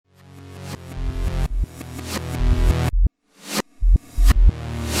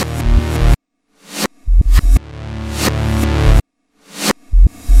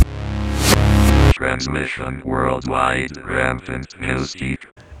Transmission worldwide, rampant news geek.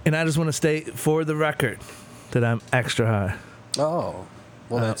 And I just want to state for the record that I'm extra high. Oh,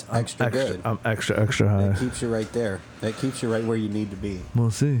 well, that's I'm extra good. I'm extra high. That keeps you right there. That keeps you right where you need to be.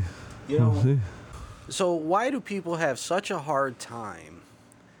 We'll see. We'll see. So why do people have such a hard time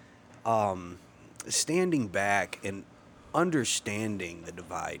standing back and understanding the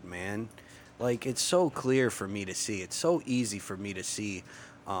divide, man? Like, it's so clear for me to see. It's so easy for me to see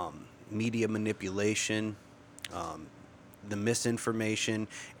media manipulation, the misinformation,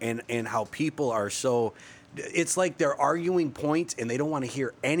 and how people are so... It's like they're arguing points and they don't want to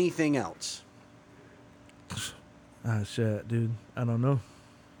hear anything else. Ah, shit, dude. I don't know.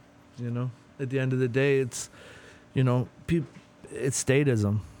 You know? At the end of the day, it's, you know, it's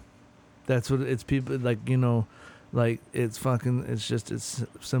statism. That's what it's people, like, you know, like, it's fucking, it's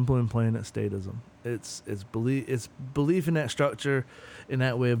simple and plain, it's statism. It's belief in that structure, in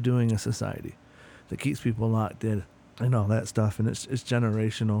that way of doing a society that keeps people locked in and all that stuff. And it's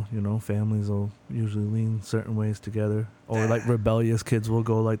generational, you know, families will usually lean certain ways together, or like rebellious kids will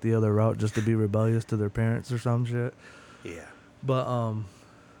go like the other route just to be rebellious to their parents or some shit. Yeah. But,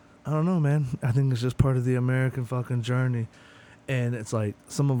 I don't know, man. I think it's just part of the American fucking journey. And it's like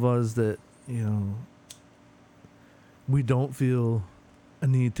some of us that, you know, we don't feel a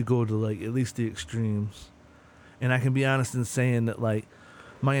need to go to, like, at least the extremes. And I can be honest in saying that, like,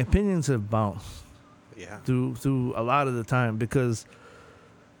 my opinions have bounced through a lot of the time because,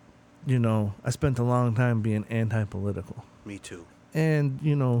 you know, I spent a long time being anti-political. Me too. And,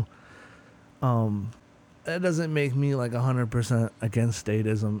 you know, that doesn't make me like 100% against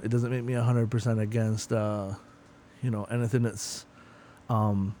statism. It doesn't make me 100% against, you know, anything that's,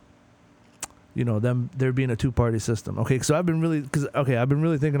 you know, there being a two-party system. Okay, so I've been really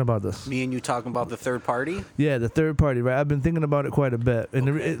thinking about this. Me and you talking about the third party? Yeah, the third party, right? I've been thinking about it quite a bit. And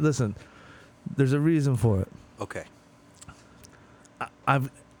Okay. listen, there's a reason for it. Okay.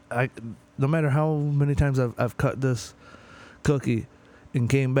 No matter how many times I've cut this cookie and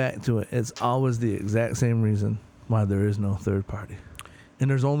came back to it, it's always the exact same reason why there is no third party. And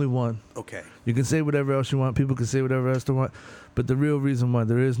there's only one. Okay. You can say whatever else you want. People can say whatever else they want. But the real reason why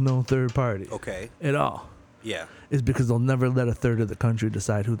there is no third party at all Yeah. is because they'll never let a third of the country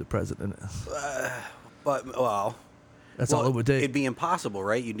decide who the president is. That's all it would take. It'd be impossible,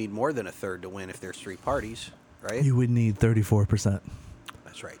 right? You'd need more than a third to win if there's three parties, right? You would need 34%.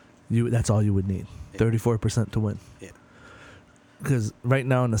 That's right. That's all you would need. 34% to win. Yeah. Because right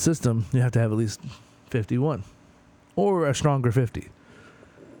now in the system, you have to have at least 51 or a stronger 50.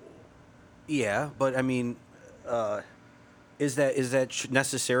 Yeah, but I mean, is that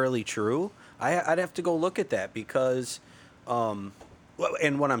necessarily true? I'd have to go look at that because, and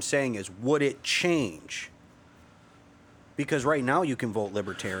what I'm saying is, would it change? Because right now you can vote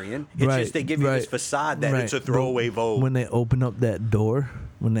libertarian. It's just they give you this facade that it's a throwaway vote. When they open up that door,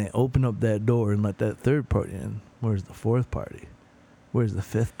 and let that third party in, where's the fourth party? Where's the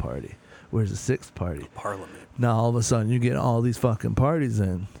fifth party? Where's the sixth party? Parliament. Now all of a sudden you get all these fucking parties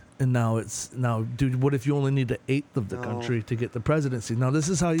in. And now dude, what if you only need the eighth of the country to get the presidency? Now this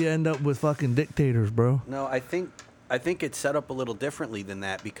is how you end up with fucking dictators, bro. No, I think it's set up a little differently than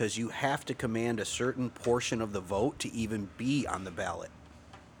that because you have to command a certain portion of the vote to even be on the ballot.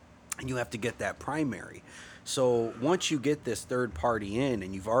 And you have to get that primary. So once you get this third party in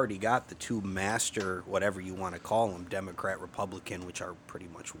and you've already got the two master, whatever you want to call them, Democrat, Republican, which are pretty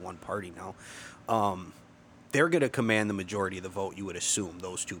much one party now, they're going to command the majority of the vote, you would assume,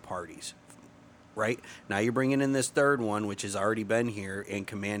 those two parties, right? Now you're bringing in this third one, which has already been here and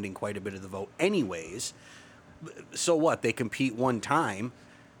commanding quite a bit of the vote anyways. So what? They compete one time.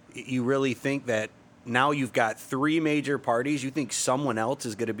 You really think that now you've got three major parties? You think someone else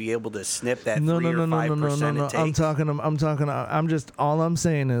is going to be able to snip that 3 or 5% it takes? All I'm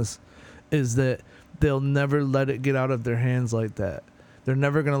saying is that they'll never let it get out of their hands like that. They're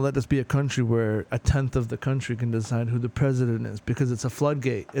never going to let this be a country where a tenth of the country can decide who the president is because it's a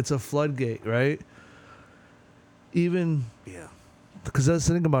floodgate. It's a floodgate, right? Because let's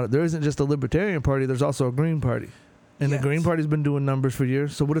think about it. There isn't just a Libertarian Party. There's also a Green Party. And the Green Party's been doing numbers for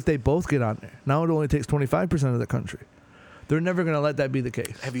years. So what if they both get on there? Now it only takes 25% of the country. They're never going to let that be the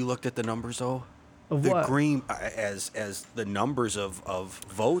case. Have you looked at the numbers, though? Of the what? Green, as the numbers of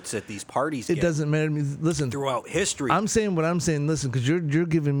votes that these parties It get doesn't matter to me. Listen, throughout history. I'm saying what I'm saying. Listen, because you're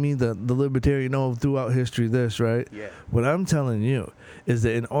giving me the Libertarian, throughout history this, right? Yeah. What I'm telling you is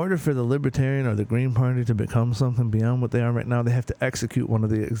that in order for the Libertarian or the Green Party to become something beyond what they are right now, they have to execute one of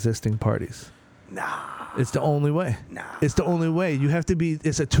the existing parties. Nah. It's the only way. Nah. It's the only way. You have to be,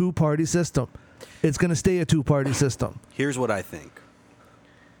 it's a two-party system. It's going to stay a two-party system. Here's what I think.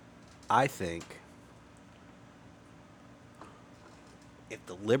 I think if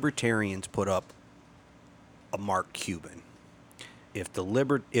the Libertarians put up a Mark Cuban, if the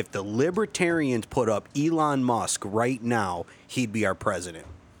Libertarians put up Elon Musk right now, he'd be our president.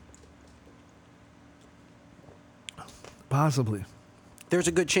 Possibly. There's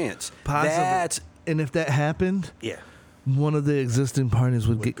a good chance. Possibly. And if that happened, Yeah. one of the existing parties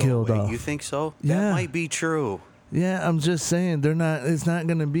would get Go killed away. off. You think so? Yeah. That might be true. Yeah, I'm just saying they're not. It's not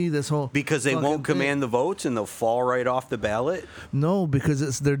going to be this whole Because they fucking won't thing. command the votes and they'll fall right off the ballot. No,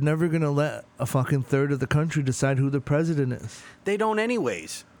 because they're never going to let a fucking third of the country decide who the president is. They don't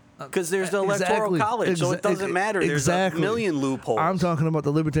anyways. Because there's the electoral Exactly. college, so it doesn't matter. There's Exactly. a million loopholes. I'm talking about the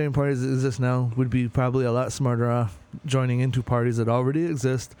Libertarian parties that exist now would be probably a lot smarter off joining into parties that already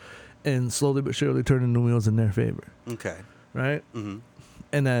exist and slowly but surely turning the wheels in their favor, Okay. right? Mm-hmm.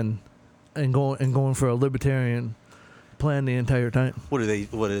 And then going for a libertarian plan the entire time. What do they?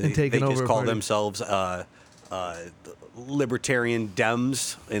 And They taking just over a call party. themselves libertarian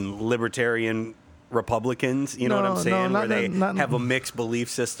Dems and libertarian Republicans. You know what I'm No, saying? no, where not- they not- have a mixed belief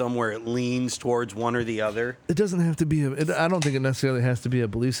system where it leans towards one or the other. It doesn't have to be. I don't think it necessarily has to be a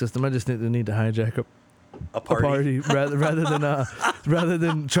belief system. I just think they need to hijack A a party. party rather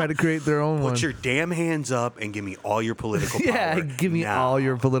than try to create their own one. Put your damn hands up and give me all your political power. Yeah, give me now. all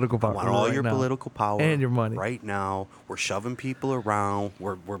your political power. I want all right your now. political power and your money. right now. We're shoving people around.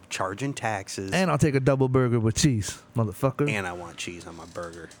 We're charging taxes. And I'll take a double burger with cheese, motherfucker. And I want cheese on my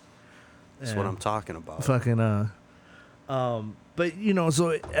burger. That's And what I'm talking about. fucking but you know,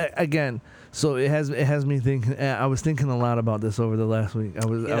 so again, so it has me thinking. I was thinking a lot about this over the last week. I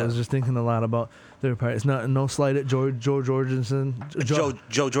was just thinking a lot about their part. It's no slight at Joe Jorgensen. Joe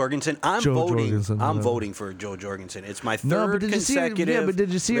Jorgensen. I'm Joe voting. Jorgensen, I'm whatever. voting for Joe Jorgensen. It's my No, third but did you see her- consecutive. yeah, but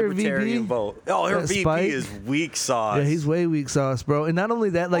did you see her libertarian VP? vote? Oh, her That VP Spike? is weak sauce. Yeah, he's way weak sauce, bro. And not only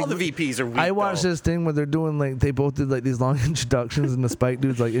that, like all the VPs are weak. I watched though. this thing where they're doing like they both did like these long introductions, and the Spike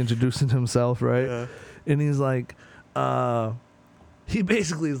dude's like introducing himself, right? Yeah. And he's like, he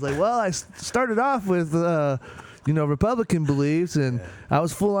basically is like, well, I started off with, Republican beliefs, and I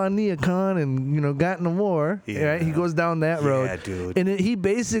was full on neocon, and got in the war. Yeah. Right? He goes down that road, Yeah, dude. and he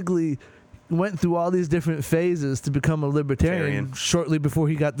basically went through all these different phases to become a libertarian Libertarian. shortly before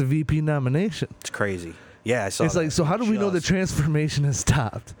he got the VP nomination. It's crazy. Yeah, I saw. It's that. like, so how do we know the Just- transformation has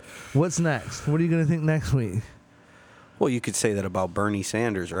stopped? What's next? What are you going to think next week? Well, you could say that about Bernie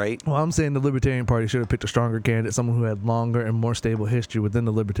Sanders, right? Well, I'm saying the Libertarian Party should have picked a stronger candidate, someone who had longer and more stable history within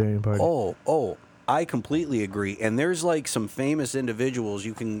the Libertarian Party. Oh, I completely agree. And there's like some famous individuals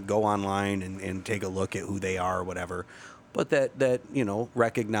you can go online and take a look at who they are or whatever, but that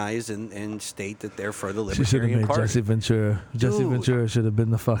recognize and state that they're for the She should have Libertarian made Party. Jesse Ventura. Jesse Dude. Ventura should have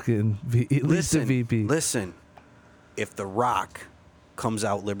been the fucking at least the VP. Listen, if The Rock comes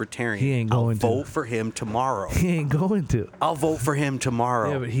out libertarian, He ain't going to. I'll vote for him tomorrow. He ain't going to. I'll vote for him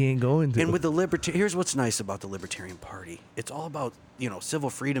tomorrow. Yeah, but he ain't going to. And with the here's what's nice about the Libertarian Party. It's all about, civil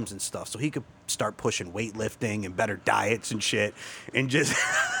freedoms and stuff. So he could start pushing weightlifting and better diets and shit and just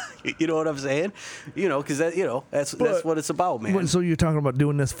you know what I'm saying? Because that's what it's about, man. So you're talking about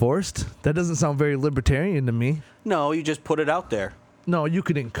doing this forced? That doesn't sound very libertarian to me. No, you just put it out there. No, you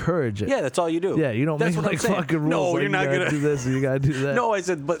could encourage it. Yeah, that's all you do. Yeah, you don't That's make what I'm like saying. fucking rules. No, like, you're not you gotta gonna do this. Or you gotta do that. No, I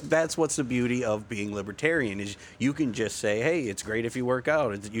said, but that's what's the beauty of being libertarian is you can just say, hey, it's great if you work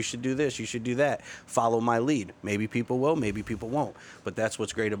out. You should do this. You should do that. Follow my lead. Maybe people will. Maybe people won't. But that's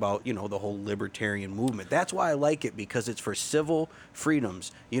what's great about, the whole libertarian movement. That's why I like it, because it's for civil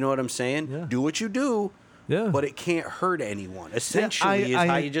freedoms. You know what I'm saying? Yeah. Do what you do. Yeah. But it can't hurt anyone. Yeah, Essentially is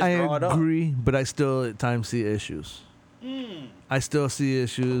how you just draw it up. I agree, but I still at times see issues. I still see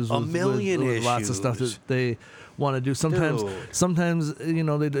issues. A with, million with lots of stuff issues. that they want to do. Sometimes,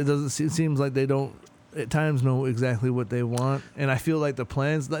 Dude. it doesn't. It seems like they don't at times know exactly what they want, and I feel like the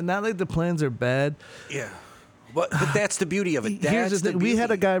plans. Not like the plans are bad. Yeah. But that's the beauty of it. That's Here's the thing: we had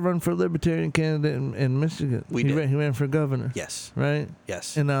a guy run for libertarian candidate in Michigan. We he did. He ran for governor. Yes. Right.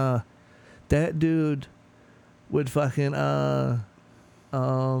 Yes. And that dude would fucking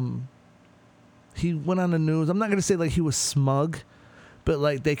he went on the news. I'm not gonna say like he was smug, but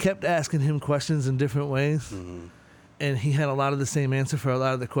like they kept asking him questions in different ways, Mm-hmm. and he had a lot of the same answer for a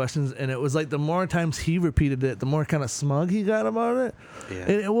lot of the questions. And it was like the more times he repeated it, the more kind of smug he got about it. Yeah.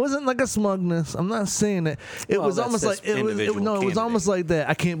 And it wasn't like a smugness. I'm not saying that. It Well, was that's almost this like it was. individual No, it was almost candidate. like that.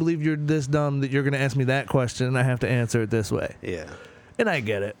 I can't believe you're this dumb that you're gonna ask me that question, and I have to answer it this way. Yeah. And I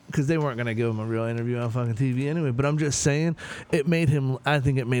get it, because they weren't going to give him a real interview on fucking TV anyway. But I'm just saying, I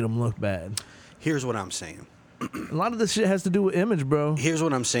think it made him look bad. Here's what I'm saying. A lot of this shit has to do with image, bro. Here's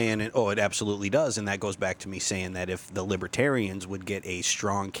what I'm saying. And, it absolutely does. And that goes back to me saying that if the libertarians would get a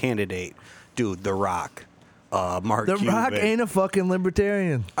strong candidate, dude, The Rock, Mark The Cuban. Rock ain't a fucking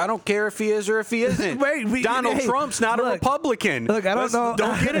libertarian. I don't care if he is or if he isn't. Wait, Donald hey, Trump's not a look, Republican. Look, I don't know.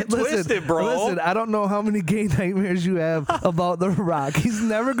 Don't get it Listen, twisted, bro. Listen, I don't know how many gay nightmares you have about The Rock. He's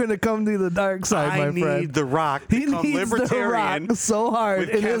never going to come to the dark side, I my need friend. The Rock to He become needs The libertarian Rock so hard with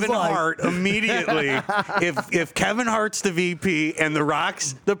in his Kevin life. Hart immediately. if Kevin Hart's the VP and The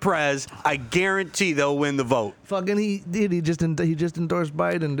Rock's the Prez, I guarantee they'll win the vote. Fucking he did. He just endorsed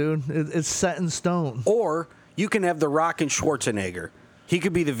Biden, dude. It's set in stone. Or you can have The Rock and Schwarzenegger. He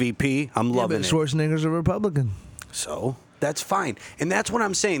could be the VP. I'm Yeah, loving but it. Schwarzenegger's a Republican. So that's fine. And that's what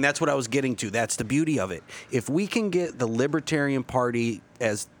I'm saying. That's what I was getting to. That's the beauty of it. If we can get the Libertarian Party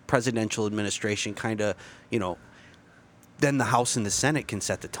as presidential administration kind of, then the House and the Senate can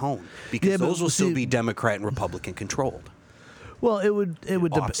set the tone. Because Yeah, but those will still see- be Democrat and Republican controlled. Well, it would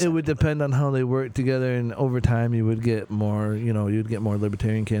Offset. depend on how they work together, and over time you would get more, you'd get more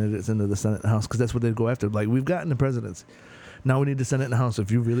libertarian candidates into the Senate and House because that's what they'd go after. Like we've gotten the presidency, now we need the Senate and House if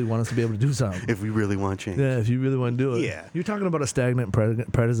you really want us to be able to do something. If we really want change. Yeah, if you really want to do it. Yeah. You're talking about a stagnant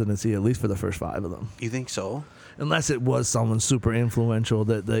presidency at least for the first 5 of them, You think so? unless it was someone super influential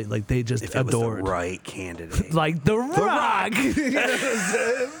that they just If it was adored. the right candidate. Like The Rock. You know what I'm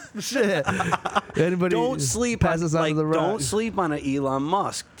saying? Shit. Anybody Don't sleep passes on on to The Rock. don't sleep on an Elon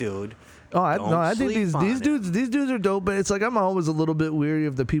Musk, dude. Oh, I Don't think sleep on these it. dudes are dope, but it's like I'm always a little bit weary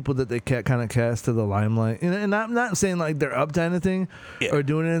of the people that they kind of cast to the limelight. And I'm not saying like they're up to anything or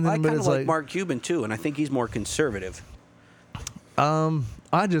doing anything, I but kind of it's like like Mark Cuban too, and I think he's more conservative.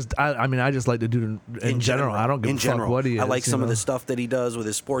 I just like the dude in general. I don't give a fuck what he is. I like some of know? the stuff that he does with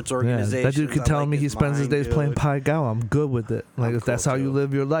his sports Yeah, organization. that dude could tell me he spends his days playing Pai Gow. I'm good with it. Like I'm if that's cool, how you too.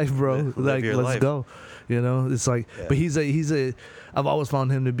 live your life, bro. Live Like your let's life. go. It's like, Yeah. but he's a. I've always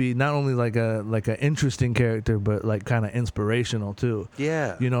found him to be not only like a interesting character, but like kind of inspirational too.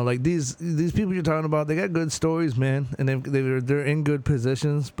 Yeah. Like these people you're talking about, they got good stories, man, and they're in good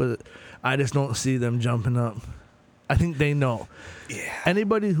positions, but I just don't see them jumping up. I think they know. Yeah.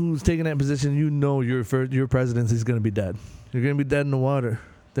 Anybody who's taking that position, your presidency is going to be dead. You're going to be dead in the water.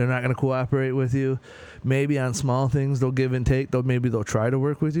 They're not going to cooperate with you. Maybe on small things they'll give and take. Maybe they'll try to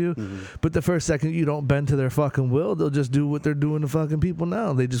work with you. Mm-hmm. But the first second you don't bend to their fucking will, they'll just do what they're doing to fucking people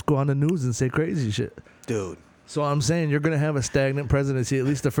now. They just go on the news and say crazy shit. Dude. So I'm saying you're going to have a stagnant presidency, at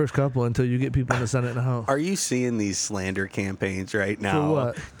least the first couple, until you get people in the Senate and the House. Are you seeing these slander campaigns right now?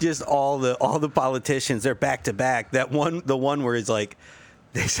 what? Just all the politicians, they're back to back. The one where it's like,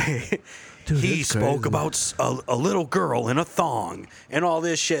 they say, Dude, he it's spoke crazy. about a little girl in a thong and all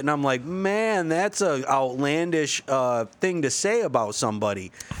this shit. And I'm like, man, that's a outlandish thing to say about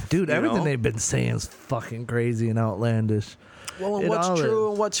somebody. Dude, You everything know? they've been saying is fucking crazy and outlandish. Well, and It what's all true is.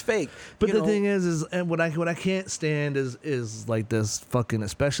 and what's fake? But You the know? thing is and what I can't stand is like this fucking,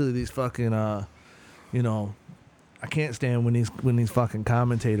 especially these fucking I can't stand when these fucking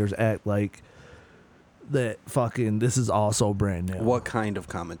commentators act like that fucking this is also brand new. What kind of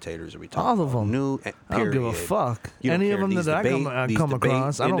commentators are we talking All about? of them. New, I don't give a period. fuck. You don't Any care. of them These that I debate- come these debate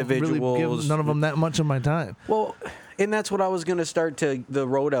across, I don't really give individuals. none of them that much of my time. Well, and that's what I was going to start to, the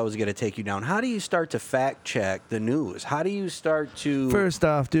road I was going to take you down. How do you start to fact check the news? How do you start to... First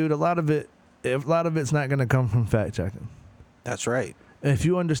off, dude, a lot of it's not going to come from fact checking. That's right. If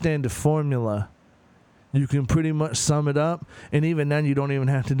you understand the formula, you can pretty much sum it up, and even then you don't even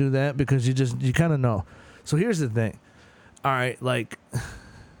have to do that because you kind of know. So here's the thing. All right, like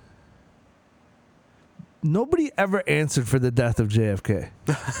nobody ever answered for the death of JFK.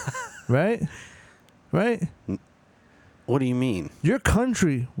 Right? Right? What do you mean? Your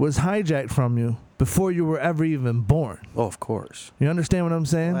country was hijacked from you before you were ever even born. Oh, of course. You understand what I'm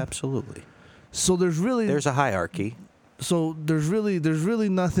saying? Oh, absolutely. So There's a hierarchy. so there's really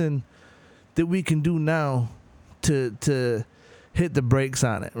nothing that we can do now to hit the brakes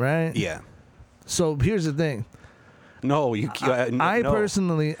on it, right? Yeah. So here's the thing. No, you... I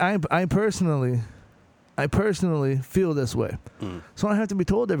personally feel this way. Mm. So I don't have to be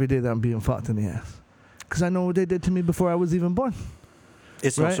told every day that I'm being fucked in the ass. Because I know what they did to me before I was even born.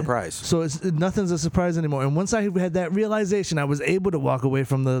 It's no Right? surprise. So nothing's a surprise anymore. And once I had that realization, I was able to walk away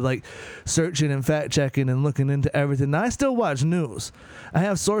from the like searching and fact checking and looking into everything. Now I still watch news. I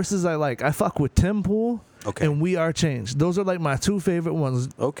have sources I like. I fuck with Tim Pool Okay. and We Are Change. Those are like my two favorite ones.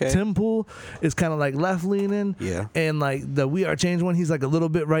 Okay. Tim Pool is kind of like left leaning. Yeah. And like the We Are Change one, he's like a little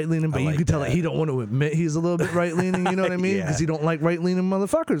bit right leaning, but I you like can tell that. like he don't want to admit he's a little bit right leaning. You know what I mean? Yeah. Because he don't like right leaning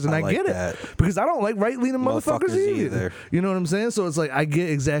motherfuckers, and I I like get that. it because I don't like right leaning motherfuckers Motherfuckers either. either. You know what I'm saying? So it's like I get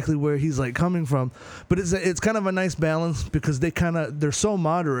exactly where he's like coming from, but it's kind of a nice balance because they're so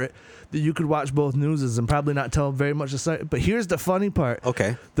moderate that you could watch both newses and probably not tell very much aside. But here's the funny part.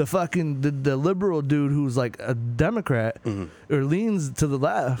 Okay. The fucking the liberal dude who's like a Democrat or leans to the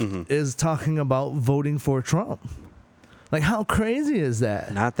left is talking about voting for Trump. Like, how crazy is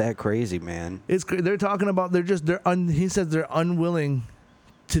that? Not that crazy, man. They're talking about he says they're unwilling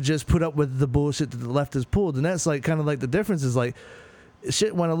to just put up with the bullshit that the left has pulled, and that's like kind of like the difference is like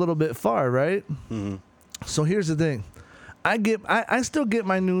shit went a little bit far, right? So here's the thing, I still get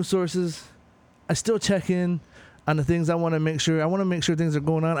my news sources, I still check in on the things I want to make sure things are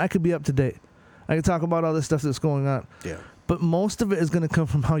going on. I could be up to date. I can talk about all this stuff that's going on. Yeah. But most of it is going to come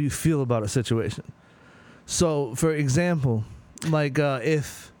from how you feel about a situation. So, for example, like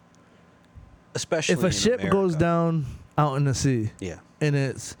Especially if a in ship America. goes down out in the sea, Yeah. and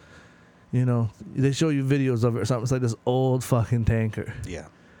it's, you know, they show you videos of it or something. It's like this old fucking tanker, Yeah.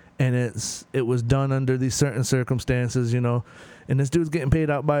 and it was done under these certain circumstances, you know, and this dude's getting paid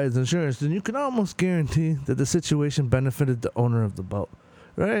out by his insurance. Then you can almost guarantee that the situation benefited the owner of the boat,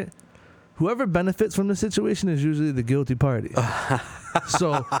 right? Whoever benefits from the situation is usually the guilty party.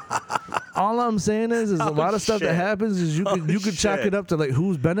 So all I'm saying is a lot of stuff shit. that happens is you could chalk shit. it up to like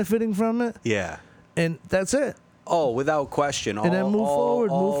who's benefiting from it, Yeah. and that's it. Oh, without question. And then move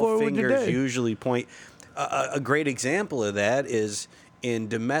forward with your fingers day. usually point. A great example of that is in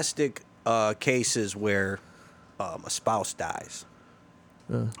domestic cases where a spouse dies.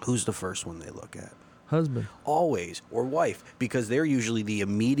 Who's the first one they look at? Husband. Always, or wife, because they're usually the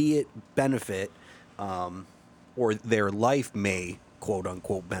immediate benefit, or their life may quote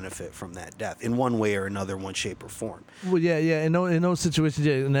unquote benefit from that death in one way or another, one shape or form. Well, yeah. In those situations,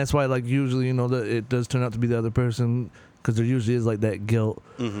 yeah, and that's why, like, usually, you know, it does turn out to be the other person because there usually is like that guilt,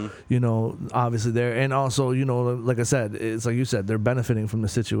 you know, obviously there, and also, you know, like I said, it's like you said, they're benefiting from the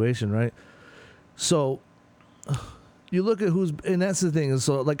situation, right? So you look at and that's the thing is,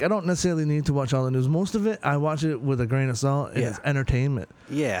 so like I don't necessarily need to watch all the news. Most of it, I watch it with a grain of salt, and Yeah. it's entertainment.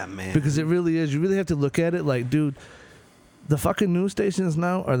 Yeah, man. Because it really is. You really have to look at it like, dude, the fucking news stations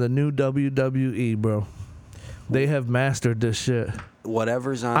now are the new WWE, bro. They have mastered this shit.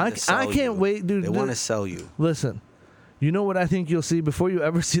 Whatever's on, I to sell can't you, wait, dude. They want to sell you. Listen, you know what I think you'll see before you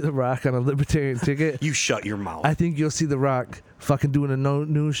ever see The Rock on a Libertarian ticket? You shut your mouth. I think you'll see The Rock fucking doing a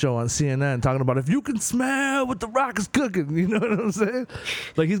news show on CNN talking about if you can smell what The Rock is cooking. You know what I'm saying?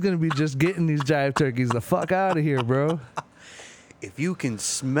 Like, he's going to be just getting these jive turkeys the fuck out of here, bro. If you can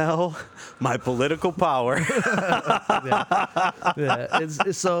smell my political power, Yeah,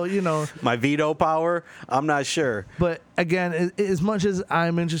 it's so, you know. my veto power, I'm not sure. But again, as much as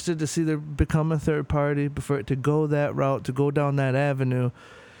I'm interested to see there become a third party, for it to go that route, to go down that avenue,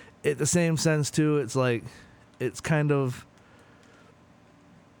 at the same sense too, it's like, it's kind of,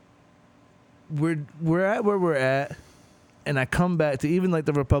 we're at where we're at, and I come back to even like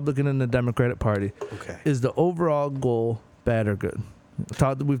the Republican and the Democratic Party. Okay. Is the overall goal bad or good?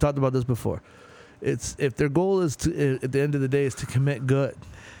 We've talked about this before. It's if their goal is to, at the end of the day, is to commit good,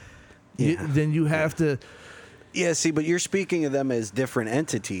 Yeah. then you have to. Yeah, see, but you're speaking of them as different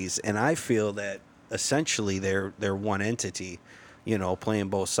entities, and I feel that essentially they're one entity, you know, playing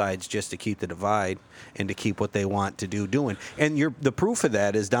both sides just to keep the divide and to keep what they want to do doing. And the proof of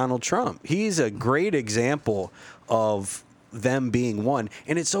that is Donald Trump. He's a great example of them being one.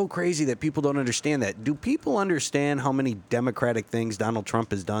 And it's so crazy that people don't understand that. Do people understand how many democratic things Donald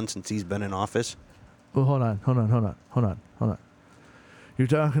Trump has done since he's been in office? Well, hold on. You're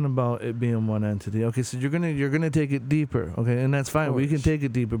talking about it being one entity. Okay, so you're gonna take it deeper. Okay, and that's fine. We can take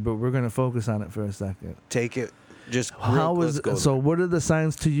it deeper, but we're gonna focus on it for a second. Take it just How real, is let's go so? there. What are the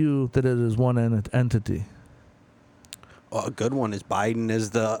signs to you that it is one entity? Oh, a good one is Biden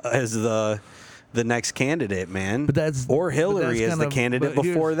as the next candidate, man. But that's or Hillary but that's as the kind of- candidate but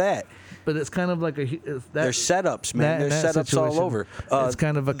here's- before that. But it's kind of like There's setups, man. There's that setups all situation, over. it's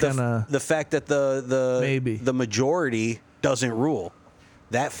kind of a the fact that Maybe. the majority doesn't rule.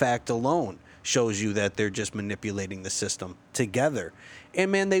 That fact alone shows you that they're just manipulating the system together. And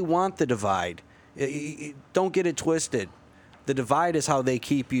man, they want the divide. Don't get it twisted. The divide is how they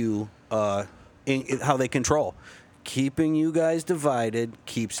keep you how they control. Keeping you guys divided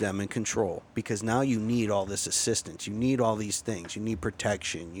keeps them in control, because now you need all this assistance. You need all these things. You need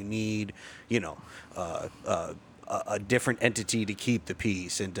protection. You need, a different entity to keep the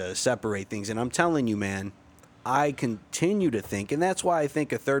peace and to separate things. And I'm telling you, man, I continue to think, and that's why I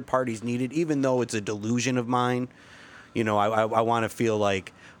think a third party's needed, even though it's a delusion of mine. You know, I want to feel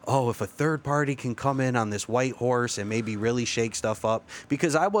like, oh, if a third party can come in on this white horse and maybe really shake stuff up,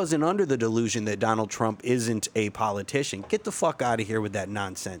 because I wasn't under the delusion that Donald Trump isn't a politician. Get the fuck out of here with that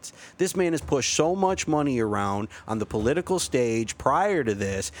nonsense. This man has pushed so much money around on the political stage prior to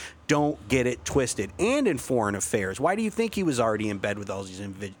this. Don't get it twisted. And in foreign affairs, why do you think he was already in bed with all these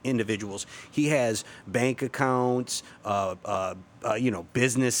individuals? He has bank accounts,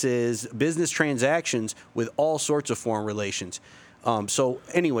 businesses, business transactions with all sorts of foreign relations. So,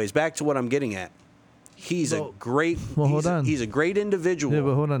 anyways, back to what I'm getting at. He's a great. Hold on. He's a great individual. Yeah,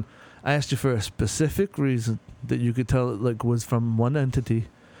 but hold on. I asked you for a specific reason that you could tell it like was from one entity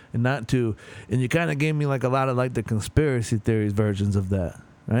and not two, and you kind of gave me like a lot of like the conspiracy theories versions of that.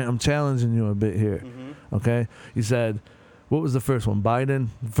 Right? I'm challenging you a bit here. Mm-hmm. Okay? You said, what was the first one? Biden.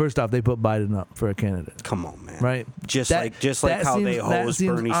 First off, they put Biden up for a candidate. Come on, man. Right? Just like how they hose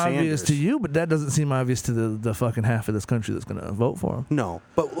Bernie obvious Sanders. to you, but that doesn't seem obvious to the fucking half of this country that's going to vote for him. No,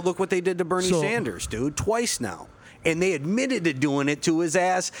 but look what they did to Bernie Sanders, dude. Twice now. And they admitted to doing it to his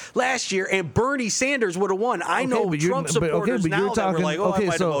ass last year, and Bernie Sanders would have won. I know Trump supporters now that were like, I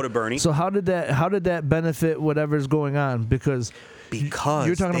might have voted Bernie. So how did that benefit whatever's going on? Because you're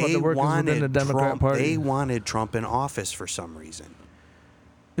talking about the workers within the Democrat Party. They wanted Trump in office for some reason.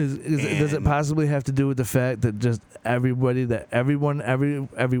 Does it possibly have to do with the fact that just everybody,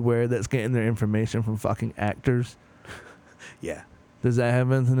 everywhere that's getting their information from fucking actors? Yeah. Does that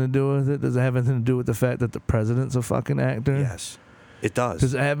have anything to do with it? Does it have anything to do with the fact that the president's a fucking actor? Yes, it does.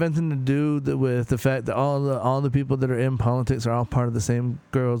 Does it have anything to do with the fact that all the people that are in politics are all part of the same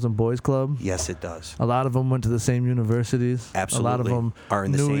girls and boys club? Yes, it does. A lot of them went to the same universities. Absolutely. A lot of them are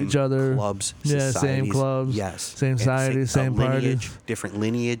in the knew same each other. Clubs, yeah, same clubs. Yes, same societies, same parties. Different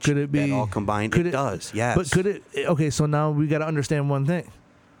lineage. Could it be that all combined? It does. Yes. But could it? Okay, so now we got to understand one thing.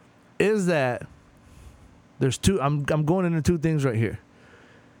 Is that there's two? I'm going into two things right here.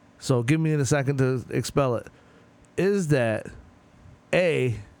 So give me a second to expel it. Is that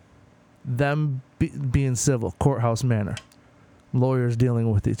them being civil, courthouse manner, lawyers dealing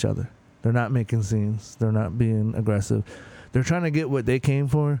with each other? They're not making scenes. They're not being aggressive. They're trying to get what they came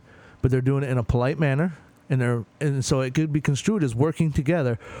for, but they're doing it in a polite manner, and so it could be construed as working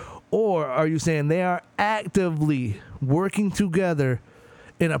together. Or are you saying they are actively working together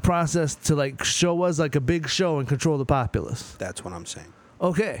in a process to like show us like a big show and control the populace? That's what I'm saying.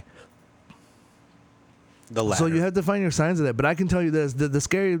 Okay. The latter. So you have to find your signs of that. But I can tell you this: the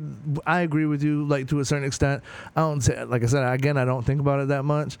scary. I agree with you, like to a certain extent. I don't say, like I said again. I don't think about it that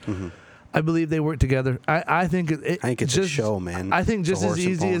much. Mm-hmm. I believe they work together. I think I think it's just, a show, man. I think just as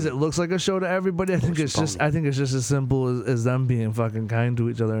easy as it looks like a show to everybody. I think it's just as simple as them being fucking kind to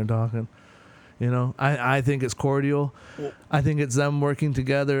each other and talking. You know, I think it's cordial. I think it's them working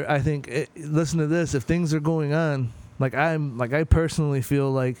together. I think listen to this: if things are going on. I personally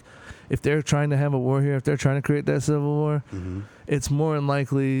feel like if they're trying to have a war here, if they're trying to create that civil war, it's more than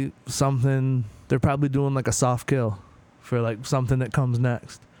likely something they're probably doing like a soft kill for like something that comes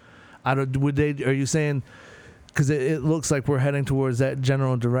next. Are you saying, because it looks like we're heading towards that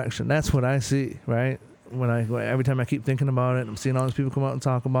general direction. That's what I see, right? Every time I keep thinking about it, I'm seeing all these people come out and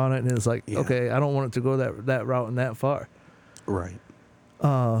talk about it, and it's like, okay, I don't want it to go that route and that far. Right.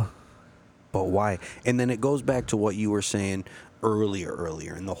 But why? And then it goes back to what you were saying earlier,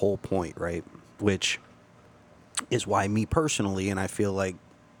 and the whole point, right? Which is why me personally, and I feel like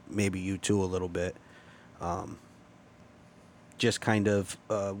maybe you too a little bit, just kind of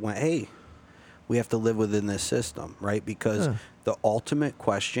went, hey, we have to live within this system, right? Because the ultimate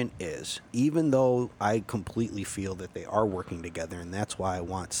question is, even though I completely feel that they are working together, and that's why I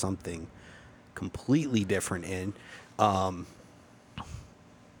want something completely different in,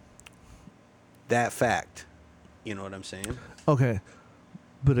 that fact. You know what I'm saying? Okay.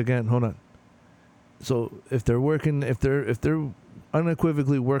 But again, hold on. So if they're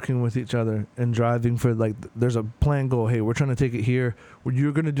unequivocally working with each other and driving for like, there's a plan goal. Hey, we're trying to take it here.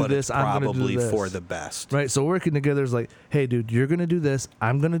 You're going to do this. I'm going to do this. Probably for the best. Right. So working together is like, hey, dude, you're going to do this.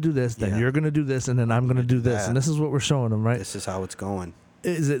 I'm going to do this. Then you're going to do this. And then I'm going to do this. And this is what we're showing them, right? This is how it's going.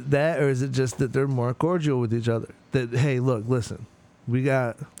 Is it that, or is it just that they're more cordial with each other? That, hey, look, listen.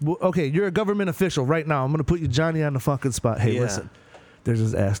 Okay, you're a government official right now. I'm going to put you Johnny on the fucking spot. Hey, listen, there's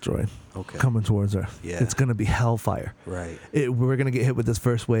this asteroid coming towards Earth. Yeah. It's going to be hellfire. Right. We're going to get hit with this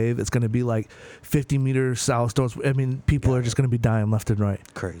first wave. It's going to be like 50 meters south. I mean, people are just going to be dying left and right.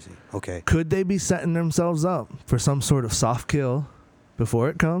 Crazy. Okay. Could they be setting themselves up for some sort of soft kill before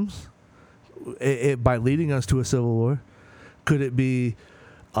it comes? By leading us to a civil war? Could it be...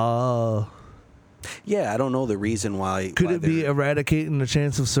 Yeah, I don't know the reason why. Could it be eradicating the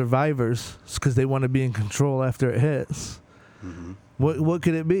chance of survivors because they want to be in control after it hits? Mm-hmm. What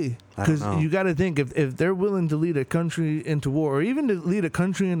could it be? I don't Because know. you got to think if they're willing to lead a country into war, or even to lead a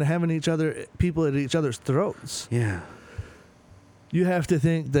country into having people at each other's throats, Yeah. you have to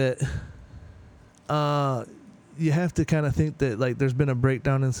think that. You have to kind of think that like there's been a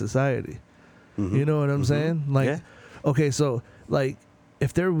breakdown in society. Mhm. You know what I'm Mhm. saying? Like, Yeah. okay, so like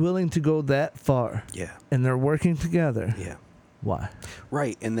if they're willing to go that far Yeah. and they're working together, Yeah. why?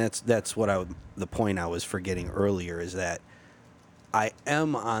 Right, and that's what the point I was forgetting earlier is that I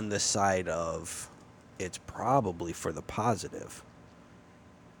am on the side of it's probably for the positive.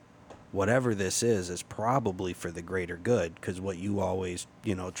 Whatever this is probably for the greater good, because what you always,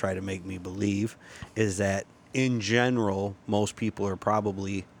 try to make me believe is that in general, most people are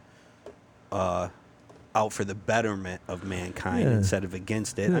probably out for the betterment of mankind Yeah. instead of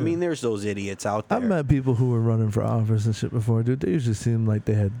against it. Yeah. I mean, there's those idiots out there. I've met people who were running for office and shit before, dude. They usually seemed like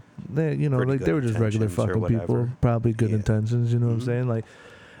they Pretty like they good were just regular intentions or fucking people, whatever. probably good Yeah. intentions. You know what I'm Mhm. saying? Like,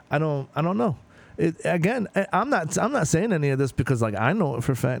 I don't know. I'm not saying any of this because like I know it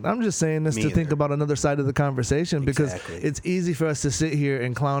for a fact. I'm just saying this Me to think either. about another side of the conversation because Exactly. it's easy for us to sit here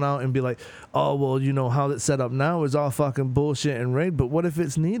and clown out and be like, oh well, how it's set up now is all fucking bullshit and rigged. But what if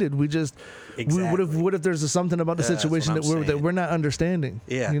it's needed? Exactly. What if there's something about the Yeah, that's situation what that I'm we're saying. not understanding?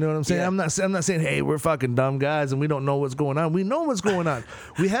 Yeah. You know what I'm saying? Yeah. I'm not saying hey we're fucking dumb guys and we don't know what's going on. We know what's going on.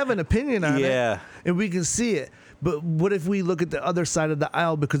 We have an opinion on Yeah. it and we can see it. But what if we look at the other side of the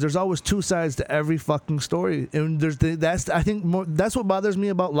aisle? Because there's always two sides to every fucking story, and that's what bothers me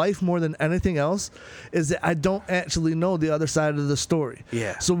about life more than anything else, is that I don't actually know the other side of the story.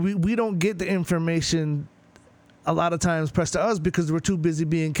 Yeah. So we don't get the information a lot of times pressed to us because we're too busy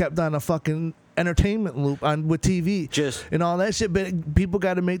being kept on a fucking entertainment loop with TV Just- and all that shit. But people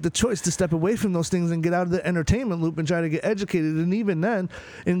got to make the choice to step away from those things and get out of the entertainment loop and try to get educated. And even then,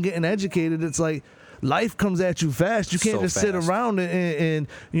 in getting educated, it's like. Life comes at you fast. You can't So just sit fast. around and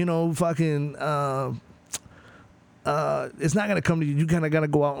fucking. It's not gonna come to you. You kind of gotta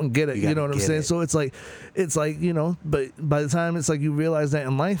go out and get it. You You, know gotta what I'm get saying? it. So it's like, But by the time it's like you realize that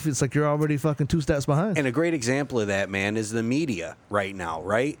in life, it's like you're already fucking 2 steps behind. And a great example of that, man, is the media right now,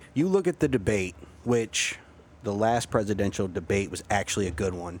 right? You look at the debate, which the last presidential debate was actually a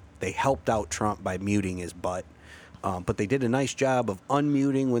good one. They helped out Trump by muting his butt. But they did a nice job of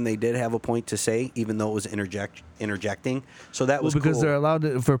unmuting when they did have a point to say, even though it was interjecting. So that was because cool. they're allowed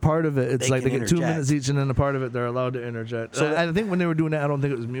to, for part of it, it's They like they can get 2 interject. minutes each, and then a part of it they're allowed to interject. So I think when they were doing that, I don't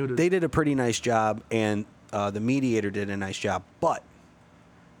think it was muted. They did a pretty nice job, and the mediator did a nice job. But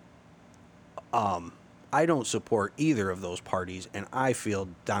I don't support either of those parties, and I feel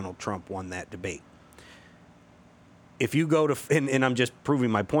Donald Trump won that debate. If you go to, and I'm just proving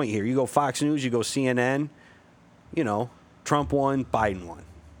my point here, you go Fox News, you go CNN, Trump won, Biden won.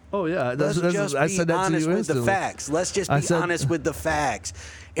 Oh yeah, Let's just I be said that to honest you with the instantly. facts. Let's just I be said- honest with the facts.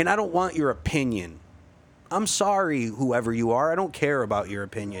 And I don't want your opinion. I'm sorry, whoever you are. I don't care about your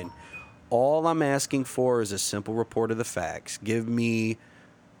opinion. All I'm asking for is a simple report of the facts. Give me,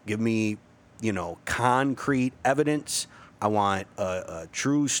 concrete evidence. I want a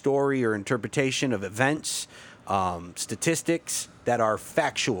true story or interpretation of events, statistics that are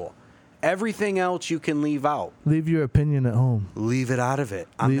factual. Everything else you can leave out. Leave your opinion at home. Leave it out of it.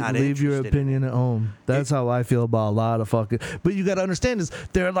 I'm not Leave your interested in opinion at home. That's how I feel about a lot of fucking. But you got to understand is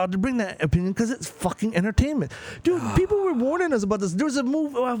they're allowed to bring that opinion because it's fucking entertainment, dude. People were warning us about this. There was a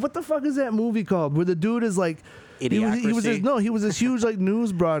movie. What the fuck is that movie called? Where the dude is like. He was this huge like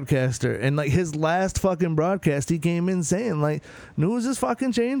news broadcaster, and like his last fucking broadcast, he came in saying like news is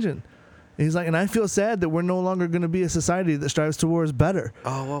fucking changing. He's like, and I feel sad that we're no longer going to be a society that strives towards better.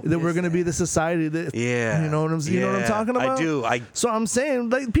 Oh, what that we're is going to be that? the society that, Yeah. you know what I'm, you know what I'm Yeah, talking I about? do. So I'm saying,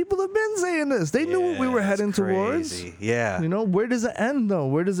 like, people have been saying this. They knew what we were Yeah, heading it's towards. crazy. Yeah. You know, where does it end though?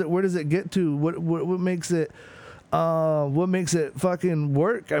 Where does it get to? What makes it? What makes it fucking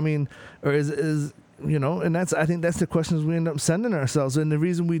work? I mean, or is and I think that's the questions we end up sending ourselves. And the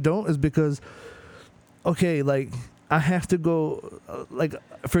reason we don't is because, okay, like I have to go, like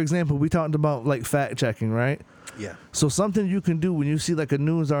for example, we talked about like fact checking, right? Yeah. So something you can do when you see like a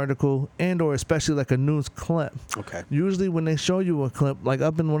news article and or especially like a news clip. Okay. Usually when they show you a clip, like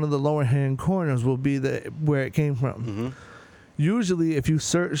up in one of the lower hand corners will be where it came from. Mm-hmm. Usually if you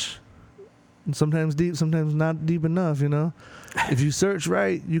search, sometimes deep, sometimes not deep enough, if you search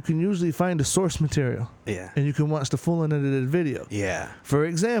right, you can usually find the source material Yeah. and you can watch the full unedited video. Yeah. For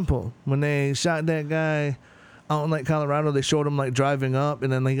example, when they shot that guy out in like Colorado, they showed him like driving up,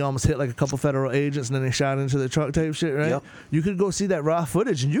 and then like, he almost hit like a couple federal agents, and then they shot into the truck type shit, right? Yep. You could go see that raw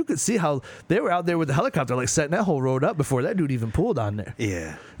footage, and you could see how they were out there with the helicopter, like setting that whole road up before that dude even pulled on there.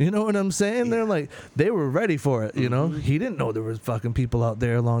 Yeah. You know what I'm saying? They're like, they were ready for it. You know, Mm-hmm. he didn't know there was fucking people out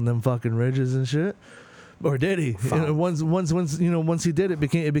there along them fucking ridges and shit. Or did he? You know, once he did it,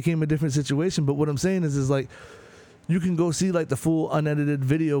 became a different situation. But what I'm saying is like, you can go see like the full unedited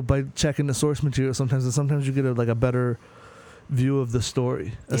video by checking the source material sometimes, and sometimes you get a better view of the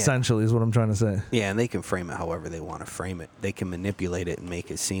story. Yeah. Essentially, is what I'm trying to say. Yeah, and they can frame it however they want to frame it. They can manipulate it and make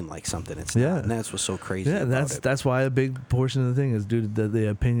it seem like something it's Yeah. not. And that's what's so crazy. Yeah, about it. that's why a big portion of the thing is, dude, that the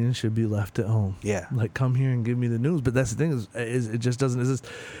opinion should be left at home. Yeah. Like, come here and give me the news. But that's the thing is it just doesn't exist.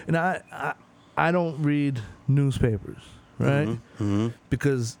 And I don't read newspapers, right? Mm-hmm.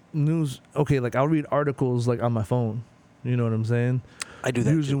 Because news, okay, like I'll read articles like on my phone. You know what I'm saying? I do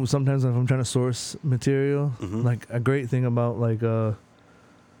that Usually, too. sometimes if I'm trying to source material, Mhm. like a great thing about like our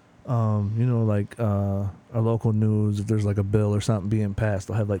local news, if there's like a bill or something being passed,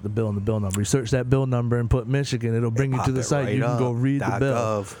 they'll have like the bill and the bill number. Research that bill number and put Michigan. It'll bring you Pop to the it site. right You can go up. read the bill.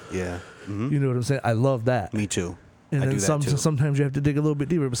 .gov. Yeah. Mhm. You know what I'm saying? I love that. Me too. And I then do that too. sometimes you have to dig a little bit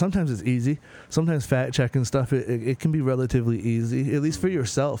deeper, but sometimes it's easy. Sometimes fact checking stuff it can be relatively easy, at least for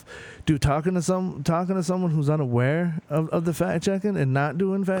yourself. Dude, talking to someone who's unaware of the fact checking and not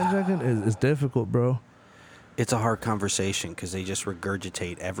doing fact checking is difficult, bro. It's a hard conversation because they just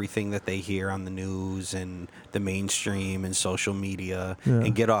regurgitate everything that they hear on the news and the mainstream and social media. Yeah.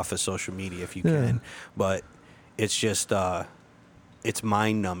 And get off of social media if you Yeah. can. But it's just it's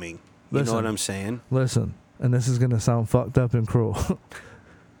mind numbing. You know Listen. what I'm saying? Listen, and this is gonna sound fucked up and cruel,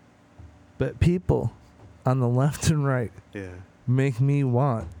 but people on the left and right Yeah. make me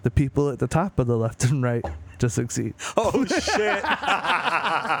want the people at the top of the left and right to succeed. Oh shit.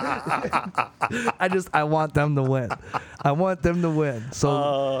 I want them to win. I want them to win.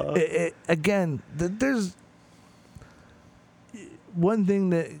 So again, there's one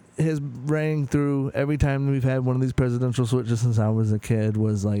thing that has rang through every time we've had one of these presidential switches since I was a kid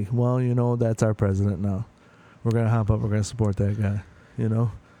was like, well, you know, that's our president now. We're gonna hop up. We're gonna support that guy. You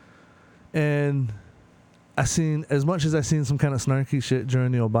know, and I seen as much as I seen some kind of snarky shit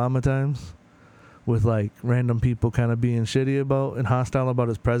during the Obama times, with like random people kind of being shitty about and hostile about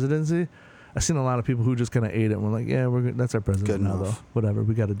his presidency. I seen a lot of people who just kind of ate it and were like, yeah, we're good. That's our president Good now, enough. though. Whatever,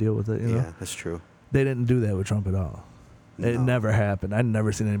 we got to deal with it. You know, Yeah, that's true. they didn't do that with Trump at all. It No. never happened. I'd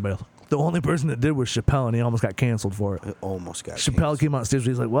never seen anybody else. The only person that did was Chappelle, and he almost got canceled for it. It almost got Chappelle canceled. came out stage.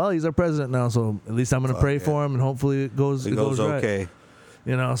 He's like, "Well, he's our president now, so at least I'm gonna Fuck pray yeah. for him, and hopefully it goes It goes right." okay.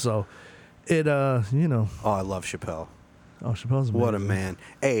 You know, so it you know, Oh, I love Chappelle. oh, Chappelle's amazing. What a man.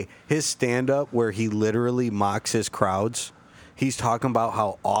 Hey, his stand up where he literally mocks his crowds. He's talking about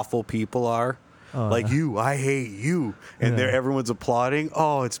how awful people are. Oh, like yeah. you, I hate you. And Yeah. there everyone's applauding.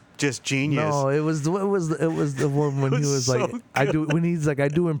 Oh, it's just genius. No, it was the one when he was was so like, I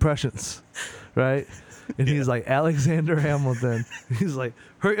do impressions, right? And he's like, Alexander Hamilton. He's like,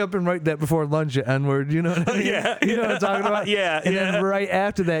 hurry up and write that before lunch, you N-word. You know what I mean? Yeah, You know what I'm talking about? Yeah, And yeah. then right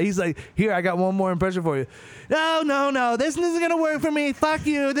after that, he's like, here, I got one more impression for you. No, this isn't going to work for me. Fuck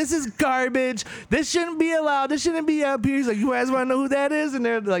you. This is garbage. This shouldn't be allowed. This shouldn't be up here. He's like, you guys want to know who that is? And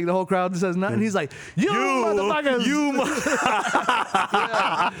they're like, the whole crowd says nothing. He's like, you motherfuckers.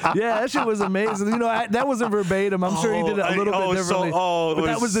 Yeah, that shit was amazing. You know, that wasn't verbatim. I'm sure he did it a little bit differently. But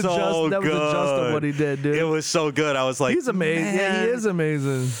that was the gist of what he did, dude. It was so good. I was like, He's amazing. Yeah, he man, is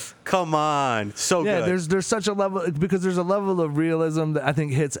amazing. Come on. So Yeah, good. there's such a level because there's a level of realism that I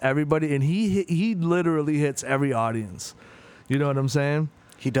think hits everybody, and he literally hits every audience. You know what I'm saying?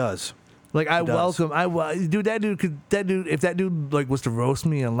 He does. Like I does. welcome, dude. If that dude like was to roast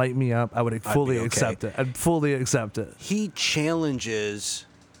me and light me up, I would fully okay. accept it. I'd fully accept it. He challenges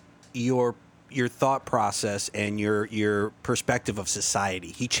your thought process and your perspective of society.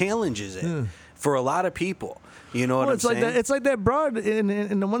 He challenges it for a lot of people. You know what I'm it's like saying? that. It's like that broad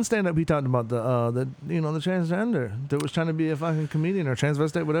in the one stand up he talked about the transgender that was trying to be a fucking comedian or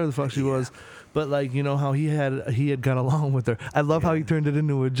transvestite, whatever the fuck she was. But like, you know how he had got along with her. I love how he turned it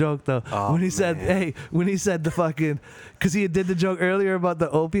into a joke though. Oh, when he said, man. when he said the fucking, because he did the joke earlier about the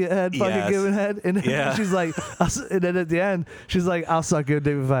opiate head fucking Yes. giving head, and then Yeah. she's like, and then at the end she's like, I'll suck your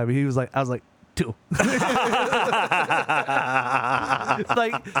David Five. He was like, I was like, 2.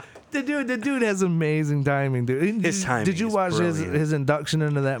 Like the dude has amazing timing, dude. His timing Did you is watch brilliant. his induction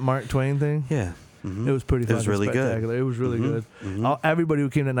into that Mark Twain thing? yeah. Mhm. It was pretty. It was fucking really good. spectacular. It was really good. mhm. Everybody who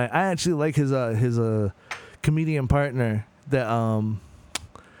came tonight, I actually like his comedian partner that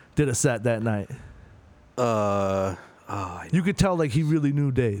did a set that night. Oh Oh, I You could tell like he really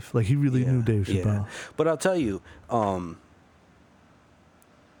knew Dave. Like he really knew Dave Chappelle. But I'll tell you,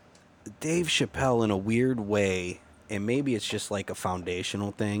 Dave Chappelle, in a weird way, and maybe it's just like a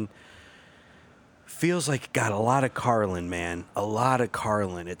foundational thing, feels like it got a lot of Carlin, man. A lot of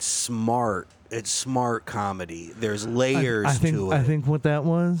Carlin. It's smart. It's smart comedy. There's layers to it. I think what that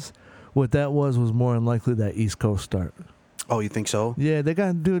was more than likely that East Coast start. Oh, you think so? Yeah, they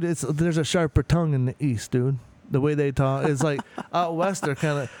got, dude. There's a sharper tongue in the East, dude. The way they talk, it's like out west. They're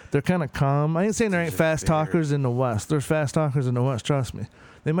kind of calm. I ain't saying there ain't fast talkers in the West. There's fast talkers in the West. Trust me.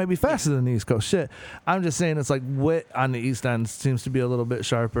 They might be faster than the East Coast. Shit. I'm just saying it's like wit on the East End seems to be a little bit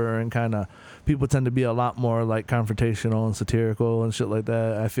sharper and kind of people tend to be a lot more like confrontational and satirical and shit like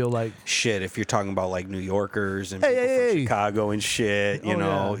that. I feel like shit. If you're talking about like New Yorkers and Hey, people hey, from hey. Chicago and shit, you Oh,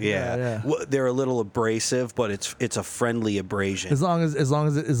 know, yeah. Well, they're a little abrasive, but it's a friendly abrasion. as long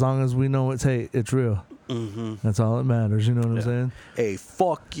as we know it's hate, it's real. Mm-hmm. That's all that matters. You know what I'm saying? Hey,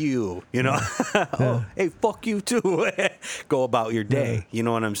 fuck you. You know. Oh, hey, fuck you too. Go about your day. You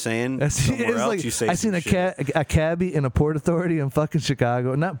know what I'm saying? Somewhere else, like, you say I seen some shit. a cabbie in a Port Authority in fucking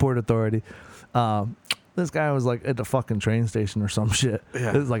Chicago. Not Port Authority. This guy was like at the fucking train station or some shit.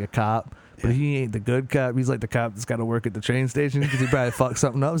 Yeah. It was like a cop. But he ain't the good cop. He's like the cop that's got to work at the train station because he probably fucked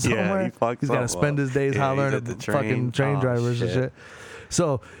something up somewhere. he fucked He's got to something spend up. his days Yeah, hollering he's at at the fucking train. train Oh, drivers and shit. shit.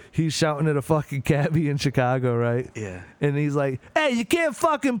 So he's shouting at a fucking cabbie in Chicago, right? Yeah. And he's like, "Hey, you can't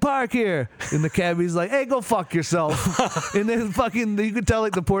fucking park here." And the cabbie's like, "Hey, go fuck yourself." And then fucking, you could tell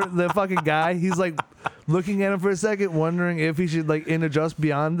like the fucking guy, he's like looking at him for a second, wondering if he should like adjust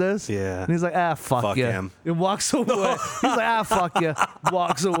beyond this. Yeah. And he's like, fuck Fuck you. him. And walks away. He's like, fuck you.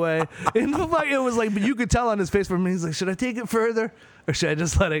 Walks away. And it was like, but you could tell on his face from me, he's like, should I take it further or should I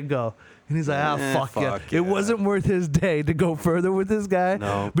just let it go? And he's like, fuck you. fuck yeah. It wasn't worth his day to go further with this guy.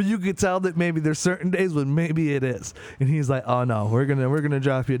 No. But you could tell that maybe there's certain days when maybe it is. And he's like, oh no, we're gonna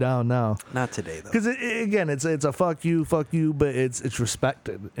drop you down now. Not today though. Because again, it's a fuck you, but it's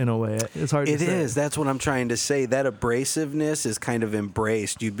respected in a way. It's hard to say. It is. That's what I'm trying to say. That abrasiveness is kind of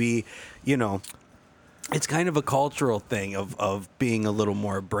embraced. You'd be, it's kind of a cultural thing of being a little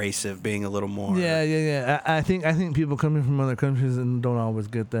more abrasive, being a little more. Yeah. I think people coming from other countries and don't always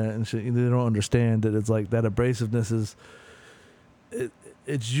get that and shit. They don't understand that it's like that abrasiveness is.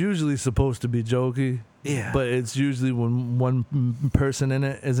 It's usually supposed to be jokey. Yeah. But it's usually when one person in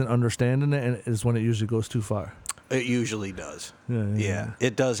it isn't understanding it, and is when it usually goes too far. It usually does. Yeah.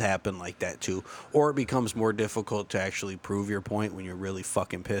 It does happen like that too. Or it becomes more difficult to actually prove your point when you're really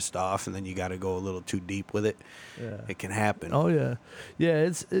fucking pissed off and then you got to go a little too deep with it. Yeah. It can happen. Oh yeah,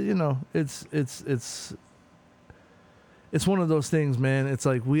 it's it's one of those things, man. It's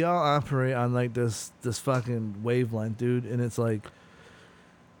like we all operate on like this fucking wavelength, dude, and it's like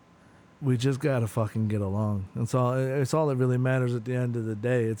we just gotta fucking get along. It's all that really matters at the end of the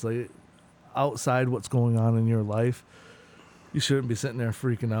day. It's like outside what's going on in your life, you shouldn't be sitting there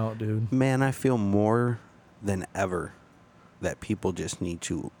freaking out, dude. Man, I feel more than ever that people just need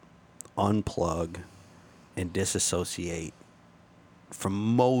to unplug and disassociate from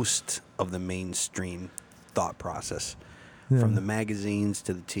most of the mainstream thought process. Yeah. From the magazines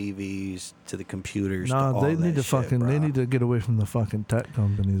to the TVs to the computers to No, all they that need to shit, fucking bro. they need to get away from the fucking tech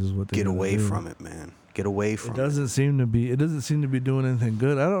companies is what they Get need to away do. from it, man. Get away from It doesn't seem to be doing anything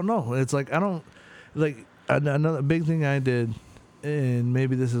good. I don't know. It's like I don't like another big thing I did, and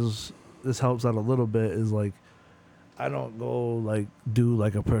maybe this helps out a little bit, is like I don't go like do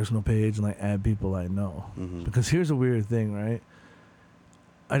like a personal page and like add people I know. Mhm. Because here's a weird thing, right?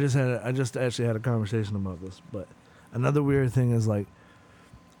 I just actually had a conversation about this, but another weird thing is like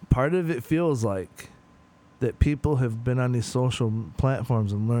part of it feels like that people have been on these social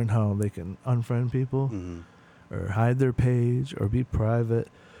platforms and learned how they can unfriend people Mhm. or hide their page or be private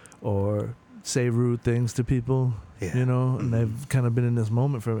or say rude things to people, Yeah. and Mhm. they've kind of been in this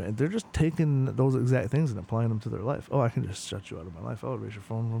moment from it. And they're just taking those exact things and applying them to their life. Oh, I can just shut you out of my life. I'll erase your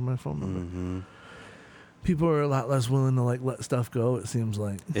phone with my phone number. Mhm. People are a lot less willing to like let stuff go, it seems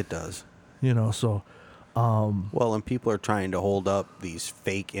like, It does. so Well, and people are trying to hold up these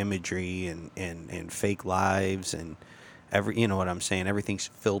fake imagery and fake lives and you know what I'm saying? Everything's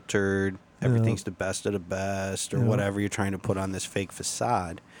filtered. Everything's the best of the best or Yeah. whatever you're trying to put on this fake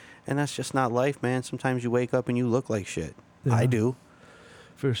facade. And that's just not life, man. Sometimes you wake up and you look like shit. Yeah. I do.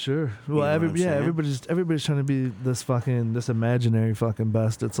 for sure. You Well, know what I'm saying? everybody's trying to be this imaginary fucking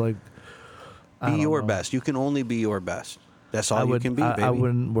best. It's like I Be don't your know. best. You can only be your best. That's all you can be, baby. I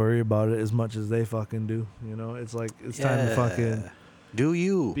wouldn't worry about it as much as they fucking do. It's like it's time to fucking. Do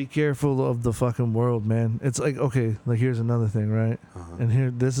you? Be careful of the fucking world, man. It's like, okay, like here's another thing, right? And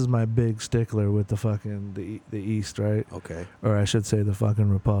here, this is my big stickler with the fucking the East, right? Okay. Or I should say the fucking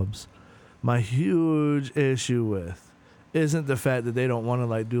Repubs. My huge issue with isn't the fact that they don't want to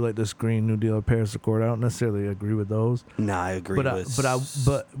like do like this Green New Deal or Paris Accord. I don't necessarily agree with those. Nah, I agree with.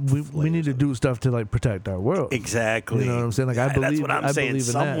 But we need to do stuff to like protect our world. Exactly. You know what I'm saying? Like I believe that's what I'm I saying. believe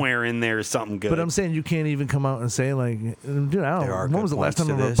in Somewhere in there is something good. But I'm saying you can't even come out and say like, dude, I There don't. are When good was the last points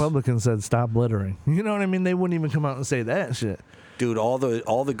time to a this. Republican said stop littering? You know what I mean? They wouldn't even come out and say that shit. Dude, all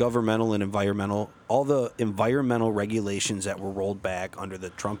the governmental and environmental regulations that were rolled back under the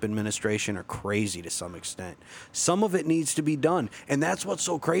Trump administration are crazy to some extent. Some of it needs to be done, and that's what's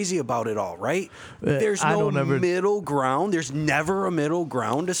so crazy about it all, right? There's I no don't ever- middle ground. There's never a middle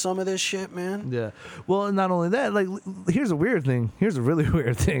ground to some of this shit, man. Yeah. Well, and not only that, like, here's a weird thing. Here's a really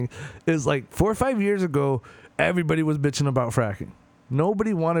weird thing. Is like 4 or 5 years ago, everybody was bitching about fracking.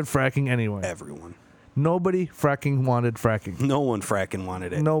 Nobody wanted fracking anyway. Everyone. Nobody fracking wanted fracking. No one fracking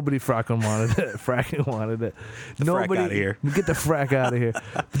wanted it. Nobody fracking wanted it. Fracking wanted it. frack Nobody outta here. Get the frack out of here.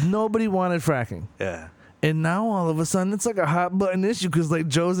 Nobody wanted fracking. Yeah. And now all of a sudden it's like a hot button issue because like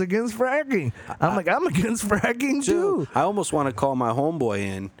Joe's against fracking. I'm against fracking too. I almost want to call my homeboy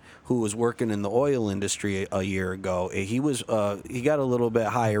in who was working in the oil industry a year ago. He was he got a little bit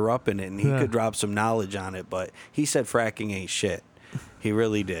higher up in it and he Yeah. could drop some knowledge on it, but he said fracking ain't shit. He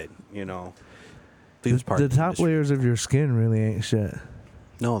really did, you know. He was part The of the top industry. layers of your skin really ain't shit,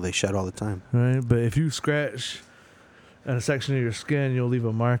 No, they shed all the time. right? But if you scratch at a section of your skin, you'll leave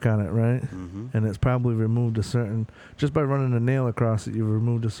a mark on it, right? Mm-hmm. And it's probably removed a certain, just by running a nail across it, you've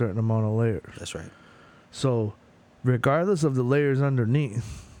removed a certain amount of layers. That's right. So, regardless of the layers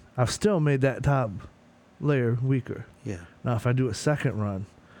underneath, I've still made that top layer weaker. Yeah. Now, if I do a second run,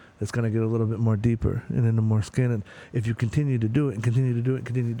 it's going to get a little bit more deeper and into more skin. And if you continue to do it and continue to do it and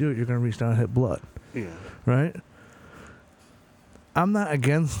continue to do it, you're going to reach down and hit blood, Yeah. right? I'm not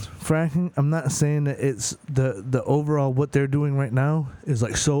against fracking. I'm not saying that it's the overall what they're doing right now is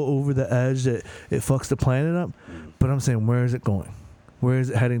like so over the edge that it fucks the planet up. But I'm saying, where is it going? Where is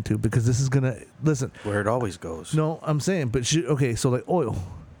it heading to? Because this is going to, listen, Where it always goes. no, I'm saying, but okay, so like oil,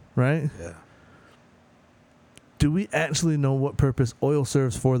 right? Yeah. Do we actually know what purpose oil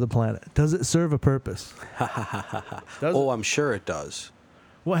serves for the planet? Does it serve a purpose? Does Oh, it? I'm sure it does.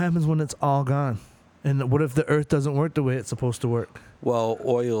 What happens when it's all gone? And what if the earth doesn't work the way it's supposed to work? Well,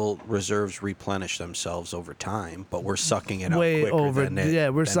 oil reserves replenish themselves over time, but we're sucking it out Way quicker over, than it. yeah,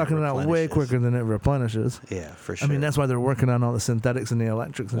 we're than sucking it out way replenishes. quicker than it replenishes. Yeah, for sure. I mean, that's why they're working on all the synthetics and the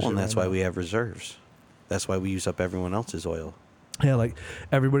electrics and well, shit. and that's right why now. we have reserves. That's why we use up everyone else's oil. Yeah, like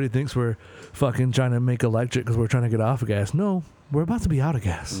everybody thinks we're fucking trying to make electric because we're trying to get off of gas. No, we're about to be out of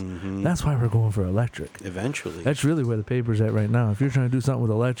gas. Mhm. That's why we're going for electric. Eventually. That's really where the paper's at right now. If you're trying to do something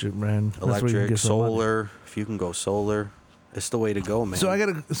with electric, man, that's where you can Electric, get some money. solar. If you can go solar, it's the way to go, man.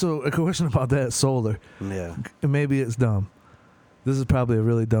 So a question about that solar. Yeah. And maybe it's dumb. This is probably a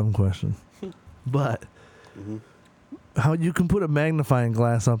really dumb question, but how you can put a magnifying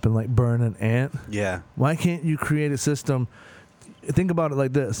glass up and like burn an ant? Yeah. Why can't you create a system? Think about it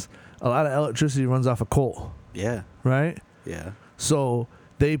like this: a lot of electricity runs off of coal, Yeah. right? Yeah. So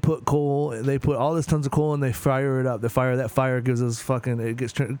they put coal, they put all this tons of coal, and they fire it up. That fire gives us fucking. It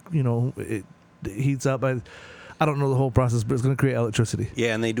gets, it heats up. I don't know the whole process, but it's going to create electricity.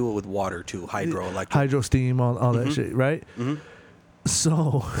 Yeah, and they do it with water too, hydroelectric. Hydro steam, all that shit, right? Mhm.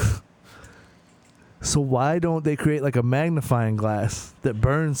 So why don't they create like a magnifying glass that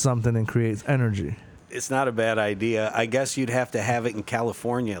burns something and creates energy? It's not a bad idea. I guess you'd have to have it in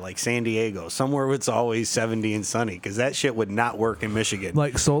California, like San Diego, somewhere where it's always 70 and sunny, because that shit would not work in Michigan.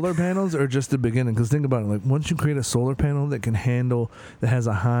 Like solar panels are just the beginning. Because think about it, like once you create a solar panel that can handle, that has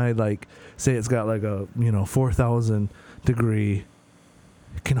a high, like say it's got like a 4,000 degree,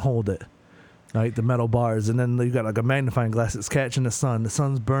 can hold it, right? The metal bars, and then you got like a magnifying glass that's catching the sun. The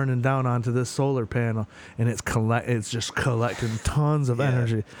sun's burning down onto this solar panel, and it's just collecting tons of Yeah.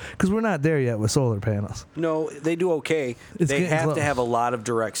 energy. Because we're not there yet with solar panels. No, they do okay. It's They getting have close. to have a lot of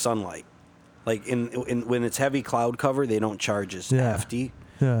direct sunlight. Like in when it's heavy cloud cover, they don't charge as Yeah. hefty,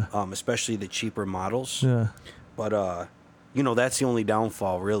 Yeah, especially the cheaper models. yeah. But that's the only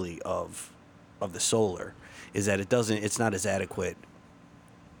downfall really of the solar, is that it's not as adequate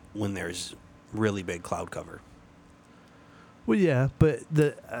when there's really big cloud cover. Well, yeah, but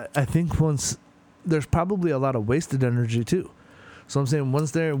I think once there's probably a lot of wasted energy too. So I'm saying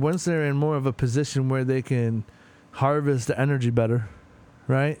once they're in more of a position where they can harvest the energy better,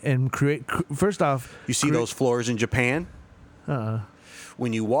 right, and create. First off, You see those floors in Japan? Uh,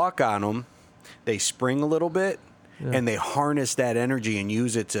 When you walk on them, they spring a little bit, and they harness that energy and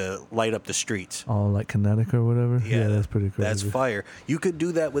use it to light up the streets. Oh, like kinetic or whatever. Yeah, that's pretty crazy. That's fire. You could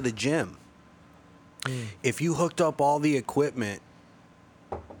do that with a gym. If you hooked up all the equipment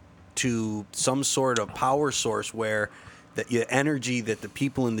to some sort of power source where the energy that the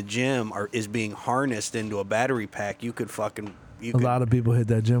people in the gym is being harnessed into a battery pack, you could fucking... A lot of people hit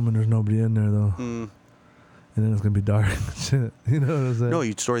that gym when there's nobody in there, though. And then it's going to be dark. Shit. You know what I'm saying? No,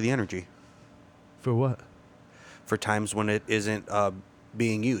 you'd store the energy. For what? For times when it isn't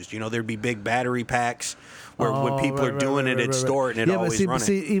being used. You know, there'd be big battery packs where when people are doing it, it'd store it and it'd always run it.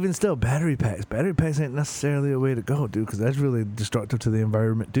 See, even still, battery packs ain't necessarily a way to go, dude, because that's really destructive to the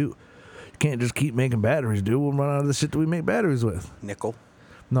environment, too. You can't just keep making batteries, dude. We'll run out of the shit that we make batteries with. Nickel.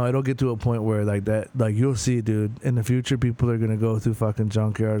 No, it'll get to a point where, like, that, like, you'll see, dude, in the future, people are going to go through fucking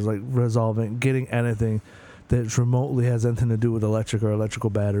junkyards, like, getting anything that remotely has anything to do with electric or electrical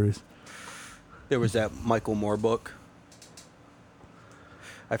batteries. There was that Michael Moore book.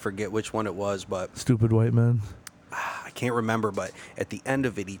 I forget which one it was, but... Stupid White Men. I can't remember, but at the end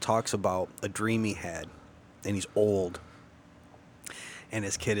of it, he talks about a dream he had, and he's old. And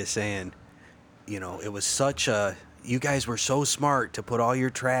his kid is saying, you know, it was such a... You guys were so smart to put all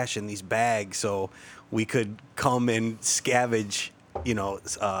your trash in these bags so we could come and scavenge, you know,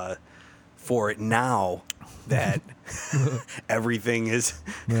 for it now that everything is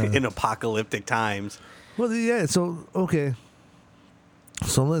in apocalyptic times. Well, yeah, so, okay.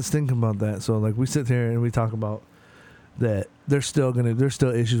 So let's think about that. So, like, we sit here and we talk about that there's still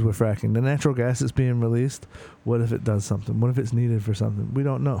issues with fracking. The natural gas that's being released, what if it does something? What if it's needed for something? We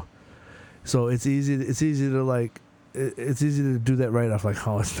don't know. So it's easy to do that right off, like,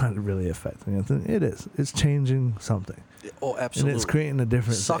 oh, it's not really affecting anything. It is. It's changing something. Oh, absolutely. And it's creating a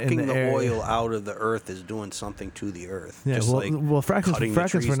difference. Sucking in the oil out of the earth is doing something to the earth. Yeah, just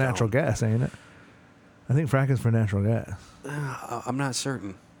fracking's for natural gas, ain't it? I think fracking's for natural gas. I'm not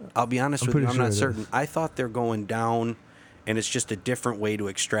certain. I'll be honest with you. I'm not certain. I thought they're going down, and it's just a different way to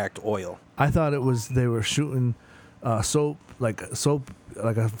extract oil. I thought it was they were shooting soap, like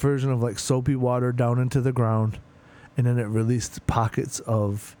a version of like soapy water down into the ground, and then it released pockets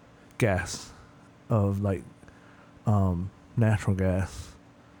of gas, of like natural gas,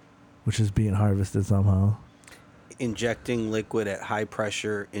 which is being harvested somehow. Injecting liquid at high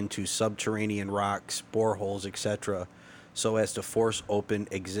pressure into subterranean rocks, boreholes, etc., so as to force open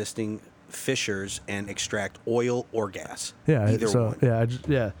existing fissures and extract oil or gas. Yeah, either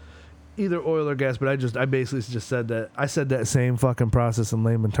one. Either oil or gas. But I basically just said that. I said that same fucking process in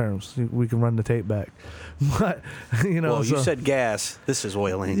layman terms. We can run the tape back. But you know, well, you said gas. This is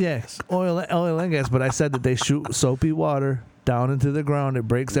oil and gas. Yeah, oil and gas. But I said that they shoot soapy water down into the ground. It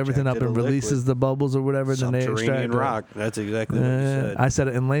breaks everything up and releases the bubbles or whatever. Then they extract rock. That's exactly what you said. I said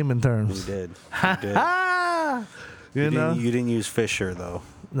it in layman terms. You did. You did. You didn't use Fisher though.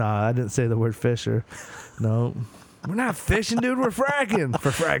 No, I didn't say the word Fisher. No. We're not fishing, dude. We're fracking.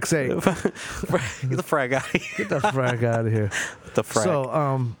 For frack's sake. Get the frack out of here. Get the frack out of here. The frack.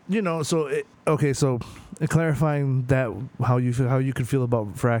 So, clarifying that, how you could feel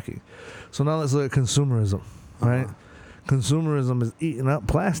about fracking. So now let's look at consumerism, right? Consumerism is eating up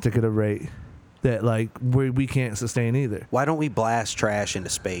plastic at a rate that, like, we can't sustain either. Why don't we blast trash into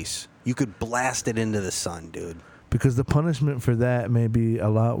space? You could blast it into the sun, dude. Because the punishment for that may be a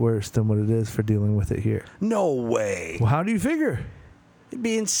lot worse than what it is for dealing with it here. No way. Well, how do you figure? It'd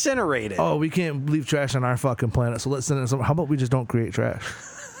be incinerated. Oh, we can't leave trash on our fucking planet, so let's send it somewhere. How about we just don't create trash?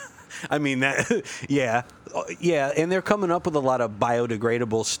 I mean, yeah, and they're coming up with a lot of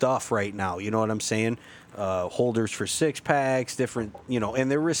biodegradable stuff right now. You know what I'm saying? Holders for 6-packs, different,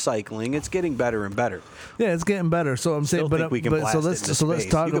 and they're recycling. It's getting better and better. Yeah, it's getting better. So I'm saying, let's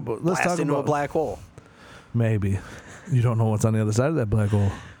talk about a black hole. Maybe. You don't know what's on the other side of that black hole.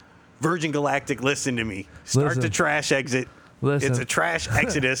 Virgin Galactic, listen to me. Start the trash exit. Listen. It's a trash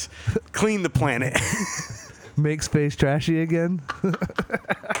exodus. Clean the planet. Make space trashy again.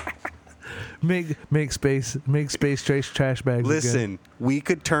 Make space trash bags. Listen, again. We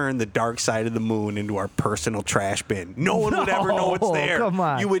could turn the dark side of the moon into our personal trash bin. No one would ever know it's there. Come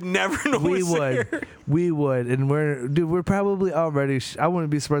on. You would never know there. We would, and we're probably already. I wouldn't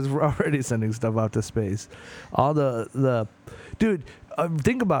be surprised if we're already sending stuff out to space. All the dude.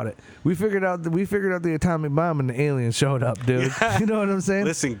 Think about it. We figured out the atomic bomb and the aliens showed up, dude. Yeah. You know what I'm saying?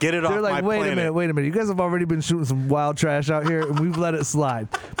 Listen, get it off They're like, my planet. wait a minute. You guys have already been shooting some wild trash out here, and we've let it slide.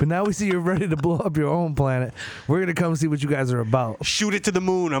 But now we see you're ready to blow up your own planet. We're gonna come see what you guys are about. Shoot it to the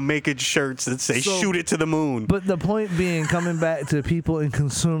moon. I'm making shirts that say "Shoot it to the moon." But the point being, coming back to people in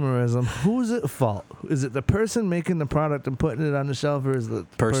consumerism, who's at fault? Is it the person making the product and putting it on the shelf, or is the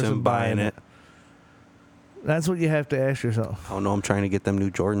person buying it? That's what you have to ask yourself. Oh no, I'm trying to get them new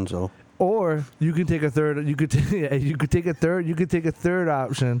Jordans though. Or you can take a third. You could you could take a third. You could take a third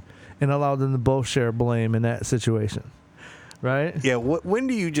option and allow them to both share blame in that situation, right? Yeah. When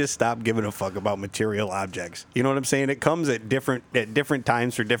do you just stop giving a fuck about material objects? You know what I'm saying? It comes at different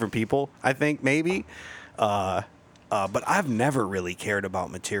times for different people. I think maybe. But I've never really cared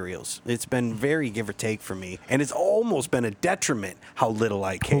about materials. It's been very give or take for me, and it's almost been a detriment how little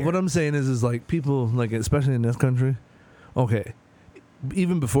I care. Well, what I'm saying is like people, like especially in this country, okay,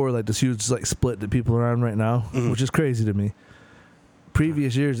 even before like this huge like split that people are on right now, which is crazy to me.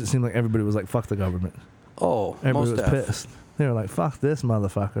 Previous years, it seemed like everybody was like, "Fuck the government." Oh, Everybody most was def. pissed. They were like, "Fuck this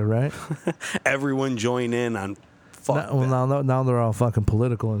motherfucker," right? Everyone join in on fuck. Now they're all fucking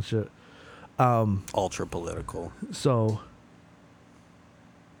political and shit. Ultra political. So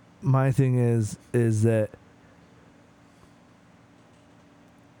my thing is that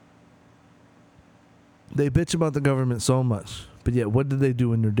they bitch about the government so much, but yet what do they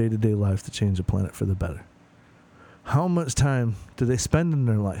do in their day-to-day lives to change the planet for the better? How much time do they spend in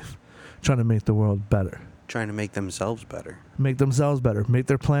their life trying to make the world better? Trying to make themselves better. Make themselves better, make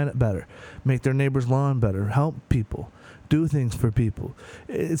their planet better, make their neighbor's lawn better, help people, do things for people.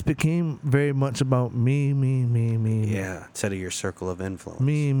 It's became very much about me. Yeah, instead of your circle of influence.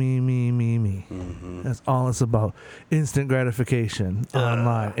 Me. Mm-hmm. That's all it's about. Instant gratification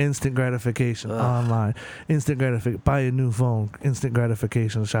online. Instant gratification online. Instant gratification. Buy a new phone. Instant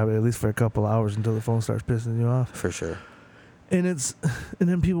gratification. Shop it at least for a couple hours until the phone starts pissing you off. For sure. And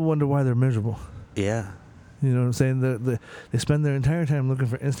then people wonder why they're miserable. Yeah. You know what I'm saying? They spend their entire time looking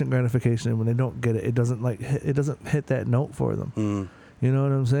for instant gratification, and when they don't get it, it doesn't hit that note for them. Mm. You know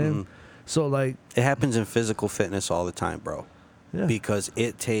what I'm saying? So like, it happens in physical fitness all the time, bro. yeah, Because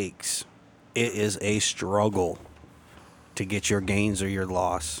it is a struggle to get your gains or your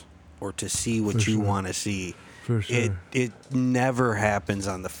loss, or to see what For you sure. want to see. for sure. It never happens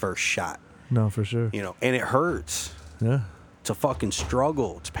on the first shot, No, for sure. you know, and it hurts. Yeah. It's a fucking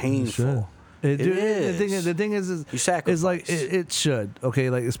struggle. It's painful. It is. The thing is You sacrifice. it's like it should. Okay,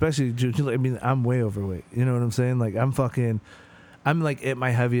 like especially I mean, I'm way overweight. You know what I'm saying? Like I'm like at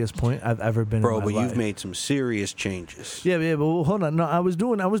my heaviest point I've ever been. Bro, in my but life. you've made some serious changes. Yeah, but hold on. No, I was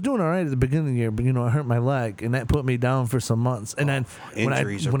doing all right at the beginning of the year, but I hurt my leg, and that put me down for some months. And then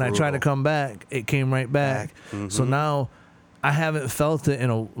injuries are when I tried to brutal. come back, it came right back. So now I haven't felt it in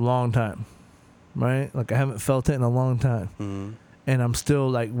a long time, right? Like I haven't felt it in a long time, and I'm still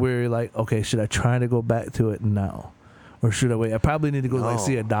like weary. Like, okay, should I try to go back to it now? Or should I wait? I probably need to go like No.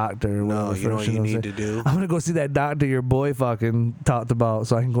 see a doctor. Or No, whatever you know first, what you what I'm need saying? to do? I'm gonna go see that doctor your boy fucking talked about,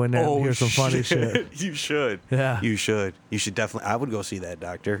 so I can go in there and hear some funny shit. You should. Yeah. You should. You should definitely. I would go see that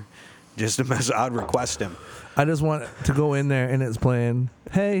doctor. Just to mess. I'd request him. I just want to go in there and it's playing,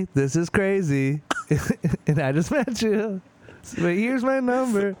 "Hey, this is crazy," and I just met you. So here's my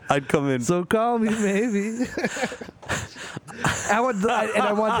number. I'd come in. So call me, maybe. I want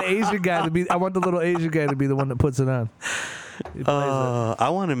the Asian guy to be. I want the little Asian guy to be the one that puts it on. He plays I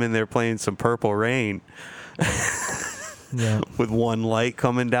want him in there playing some Purple Rain it. Yeah. with one light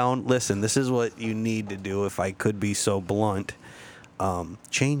coming down. Listen, this is what you need to do. If I could be so blunt,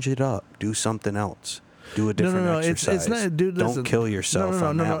 change it up. Do something else. Do a different exercise. It's not, dude. Don't Listen, kill yourself. No.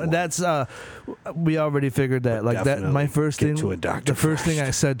 on that one. That's we already figured that. Like that. My Definitely first get thing. to a doctor The first thing first.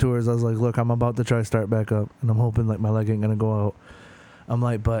 I said to her is, I was like, "Look, I'm about to try to start back up, and I'm hoping like my leg ain't gonna go out." I'm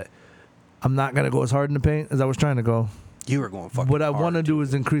like, but I'm not gonna go as hard in the paint as I was trying to go. You were going fucking. What I hard, want to do dude.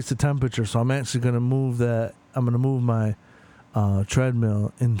 is increase the temperature, so I'm actually gonna move that. I'm gonna move my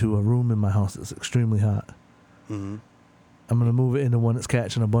treadmill into a room in my house that's extremely hot. Mhm. I'm gonna move it into one that's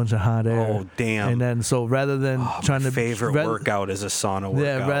catching a bunch of hot air. Oh damn! And then, so rather than trying my to favorite workout is a sauna workout.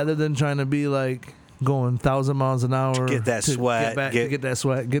 yeah, rather than trying to be like going 1,000 miles an hour get that sweat, get that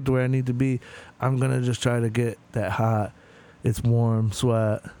sweat, get to where I need to be, I'm gonna just try to get that hot. It's warm,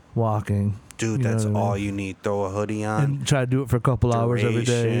 sweat, walking. Dude, You know that's what I mean? all you need. Throw a hoodie on. And try to do it for a couple hours every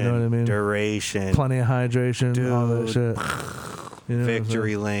day. You know what I mean? Duration. Plenty of hydration, all that Dude. shit. You know what I'm saying?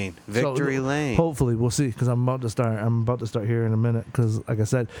 Victory lane. So, Victory lane. Hopefully, we'll see, because I'm about to start here in a minute. Because, like I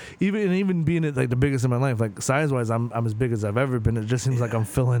said, even being at like the biggest in my life, like size wise, I'm as big as I've ever been. It just seems like I'm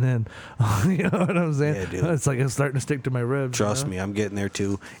filling in. You know what I'm saying? Yeah, dude. It's like it's starting to stick to my ribs. Trust me, I'm getting there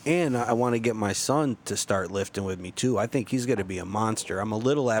too. And I want to get my son to start lifting with me too. I think he's going to be a monster. I'm a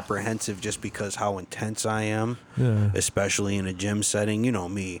little apprehensive just because how intense I am, Yeah. especially in a gym setting. You know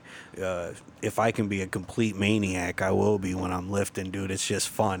me. If I can be a complete maniac, I will be when I'm lifting, dude. It's just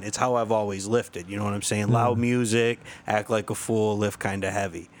fun. It's how I've always lifted. You know what I'm saying? Loud music, act like a fool, lift kind of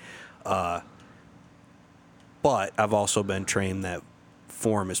heavy. But I've also been trained that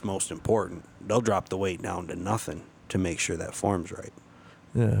form is most important. They'll drop the weight down to nothing to make sure that form's right.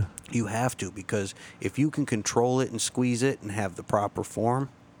 Yeah. You have to, because if you can control it and squeeze it and have the proper form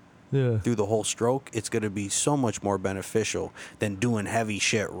Yeah. through the whole stroke, it's going to be so much more beneficial than doing heavy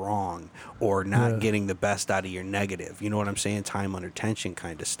shit wrong or not Yeah. getting the best out of your negative. You know what I'm saying? Time under tension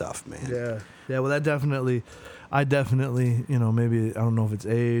kind of stuff, man. Yeah. Yeah, well, I definitely, you know, maybe, I don't know if it's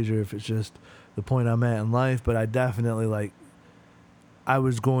age or if it's just the point I'm at in life, but I definitely, like, I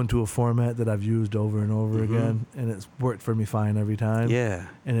was going to a format that I've used over and over again, and it's worked for me fine every time. Yeah.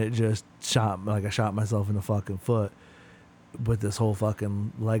 And it just I shot myself in the fucking foot with this whole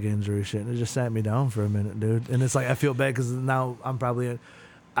fucking leg injury shit. And it just sat me down for a minute, dude. And it's like, I feel bad because now I'm probably,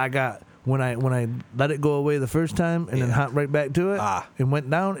 when I let it go away the first time and then Yeah. hop right back to it Ah. and went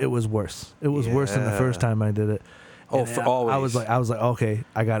down, it was worse. It was worse than the first Yeah. time I did it. Oh, And for I always. was like, okay,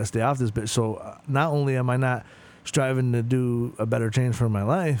 I got to stay off this bitch. So not only am I not striving to do a better change for my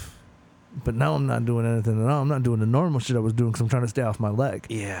life, but now I'm not doing anything at all. I'm not doing the normal shit I was doing because I'm trying to stay off my leg.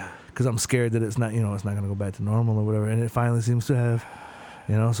 Yeah. Because I'm scared that it's not going to go back to normal or whatever. And it finally seems to have,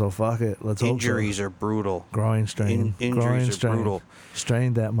 so fuck it. Let's Injuries hope so. are brutal. Groin strain. Injuries Groin are strain. brutal.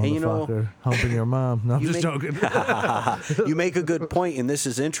 Strained that And motherfucker. Humping your mom. No, I'm you just make- joking. You make a good point, and this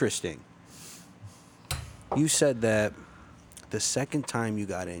is interesting. You said that the second time you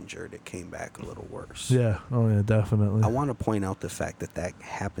got injured, it came back a little worse. Yeah. Oh, yeah, definitely. I want to point out the fact that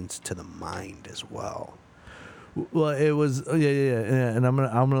happens to the mind as well. Well, it was yeah, and I'm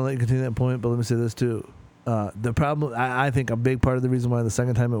gonna let you continue that point, but let me say this too. The problem, I think, a big part of the reason why the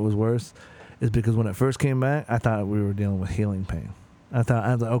second time it was worse is because when it first came back, I thought we were dealing with healing pain. I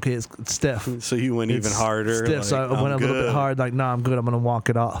was like, okay, it's stiff. So you went It's even harder. Stiff, so I went a little bit hard. Like, I'm good. I'm gonna walk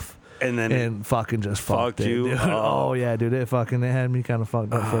it off. And then And fucking just fucked it, you dude. up. Oh yeah, dude. It had me kind of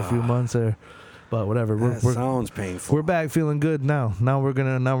fucked up for a few months there. But whatever. that sounds painful. We're back feeling good now. Now we're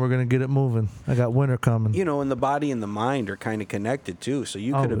gonna get it moving. I got winter coming. And the body and the mind are kind of connected too. So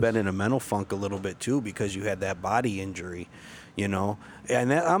you could have Always. been in a mental funk a little bit too because you had that body injury,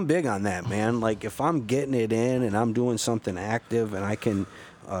 And I'm big on that, man. Like if I'm getting it in and I'm doing something active and I can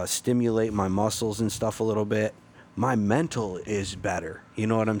stimulate my muscles and stuff a little bit, my mental is better. You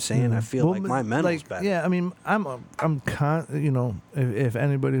know what I'm saying? I feel like my mental's better. Yeah, I mean, if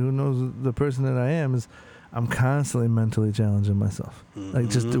anybody who knows the person that I am is, I'm constantly mentally challenging myself, like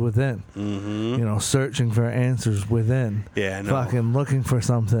just within, searching for answers within. Yeah, I know. Fucking looking for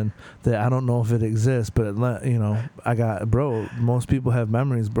something that I don't know if it exists, but I got, bro. Most people have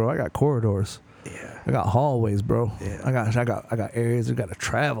memories, bro. I got corridors. Yeah. I got hallways, bro. Yeah. I got areas you got to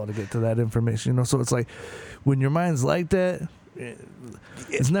travel to get to that information. So it's like when your mind's like that,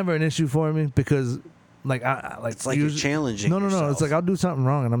 it's never an issue for me because, It's like you're challenging No. yourself. It's like I'll do something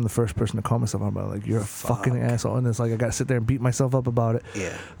wrong and I'm the first person to call myself out about it. Like you're a fucking asshole, and it's like I got to sit there and beat myself up about it.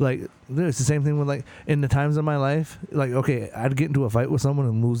 Yeah. Like dude, it's the same thing with like in the times of my life. Like okay, I'd get into a fight with someone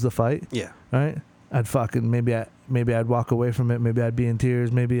and lose the fight. Yeah. Right. I'd fucking maybe I'd walk away from it. Maybe I'd be in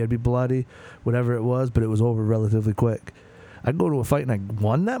tears. Maybe I'd be bloody, whatever it was. But it was over relatively quick. I'd go to a fight and I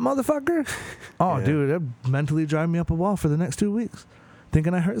won that motherfucker. Oh, Yeah. dude, that'd mentally drive me up a wall for the next 2 weeks,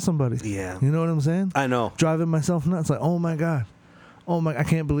 thinking I hurt somebody. Yeah. You know what I'm saying? I know. Driving myself nuts. Like, oh my god, I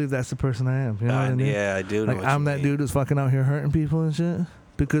can't believe that's the person I am. You know what I mean? Yeah, I do know Like what I'm you that mean. dude who's fucking out here hurting people and shit.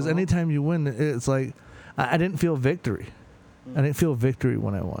 Because anytime you win, it's like I didn't feel victory. I didn't feel victory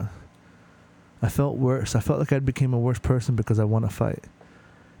when I won. I felt worse. I felt like I became a worse person because I won a fight,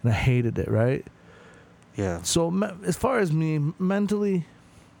 and I hated it. Right. Yeah. So as far as me mentally,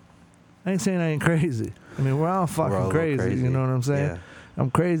 I ain't saying I ain't crazy. I mean, we're all fucking We're all a little crazy, crazy. You know what I'm saying? Yeah.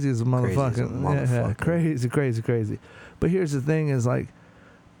 I'm crazy as a Crazy as a motherfucker. Yeah, motherfucker. crazy. But here's the thing: is like,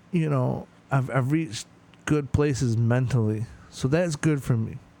 I've reached good places mentally, so that's good for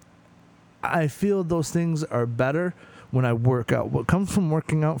me. I feel those things are better when I work out. What comes from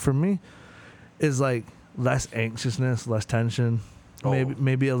working out for me is like less anxiousness, less tension,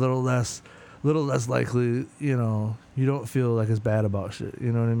 maybe a little less likely, you don't feel like it's bad about shit.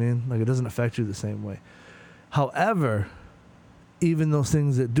 You know what I mean? Like it doesn't affect you the same way. However, even those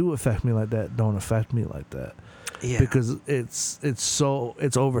things that do affect me like that don't affect me like that. Yeah. Because it's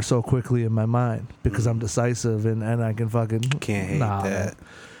over so quickly in my mind because I'm decisive and I can fucking Can't hate that.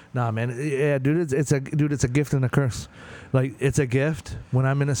 Nah, man. Yeah, dude, it's a gift and a curse. Like it's a gift when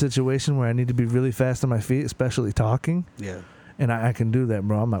I'm in a situation where I need to be really fast on my feet, especially talking. Yeah. And I can do that,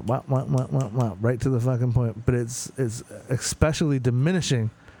 bro. I'm like, wah, right to the fucking point. But it's especially diminishing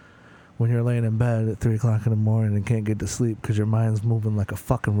when you're laying in bed at 3 o'clock in the morning and can't get to sleep because your mind's moving like a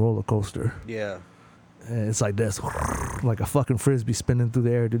fucking roller coaster. Yeah. And it's like this, like a fucking frisbee spinning through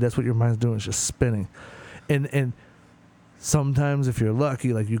the air, dude. That's what your mind's doing. It's just spinning. And sometimes if you're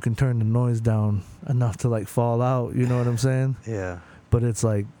lucky, like you can turn the noise down enough to like fall out. You know what I'm saying? Yeah. But it's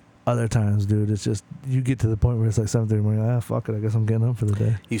like other times, dude, it's just you get to the point where it's like 7:30 in the morning. Fuck it, I guess I'm getting up for the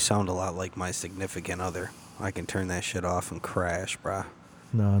day. You sound a lot like my significant other. I can turn that shit off and crash, bruh.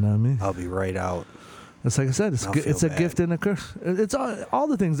 No, not me. I'll be right out. It's like I said, I'll feel it's a bad. gift and a curse. It's all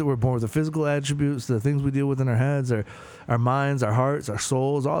the things that we're born with, the physical attributes, the things we deal with in our heads, our minds, our hearts, our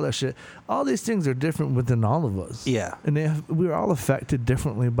souls, all that shit. All these things are different within all of us. Yeah. And we're all affected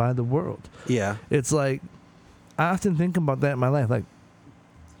differently by the world. Yeah. It's like, I often think about that in my life. Like,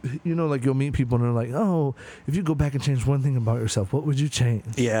 you know, like you'll meet people and they're like, oh, if you go back and change one thing about yourself, what would you change?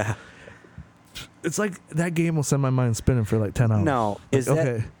 Yeah. It's like that game will send my mind spinning for like 10 hours. Now, is Like, that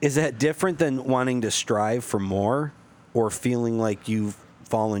okay. is that different than wanting to strive for more or feeling like you've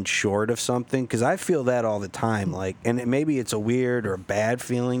fallen short of something? Because I feel that all the time. Like, and maybe it's a weird or bad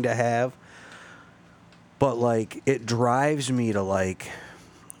feeling to have, but like it drives me to like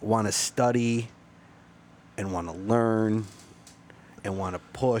want to study and want to learn and want to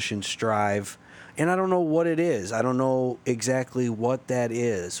push and strive. And I don't know what it is. I don't know exactly what that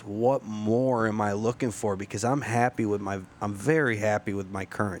is. What more am I looking for? Because I'm very happy with my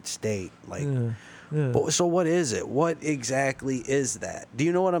current state. Like, Yeah. but, so what is it? What exactly is that? Do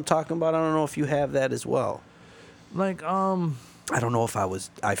you know what I'm talking about? I don't know if you have that as well. Like, I don't know if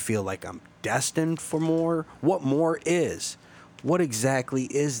I feel like I'm destined for more. What more is? What exactly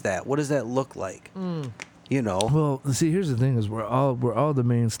is that? What does that look like? You know? well, see, here's the thing: is we're all the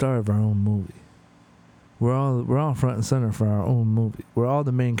main star of our own movie. We're all front and center for our own movie. We're all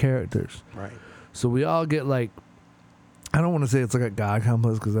the main characters. Right. So we all get like, I don't want to say it's like a God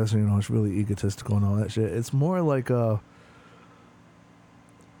complex because that's, you know, it's really egotistical and all that shit. It's more like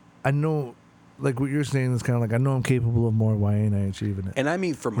I know, like what you're saying is kind of like, I know I'm capable of more. Why ain't I achieving it? And I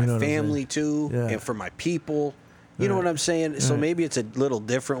mean for my You know what I'm family too, Yeah. and for my people. You know Right. what I'm saying? So Right. maybe it's a little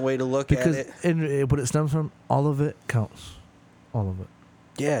different way to look Because at it. and what it stems from, all of it counts. All of it.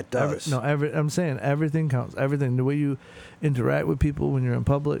 Yeah, it does. I'm saying everything counts. Everything. The way you interact with people when you're in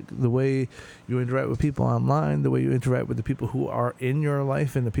public, the way you interact with people online, the way you interact with the people who are in your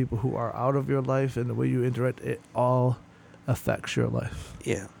life and the people who are out of your life, and the way you interact, it all affects your life.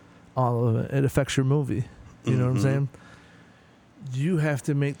 Yeah. All of it. It affects your movie. You know what I'm Mhm. saying? You have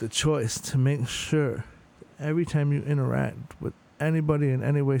to make the choice to make sure every time you interact with anybody in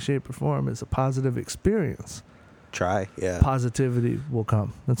any way, shape, or form, it's a positive experience. Try. Yeah. Positivity will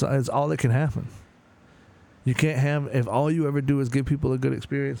come. That's all that can happen. You can't have, if all you ever do is give people a good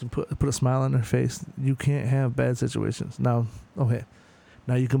experience and put a smile on their face, you can't have bad situations. Now, okay,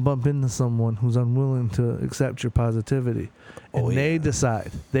 now you can bump into someone who's unwilling to accept your positivity, and they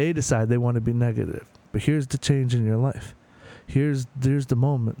decide they want to be negative. But here's the change in your life. Here's the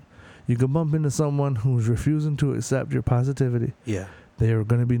moment. You can bump into someone who's refusing to accept your positivity. Yeah. They are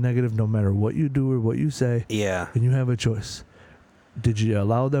going to be negative no matter what you do or what you say. Yeah. And you have a choice. Did you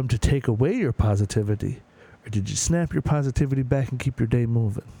allow them to take away your positivity, or did you snap your positivity back and keep your day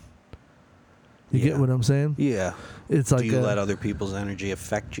moving? You Yeah. get what I'm saying? Yeah. It's like Do you let other people's energy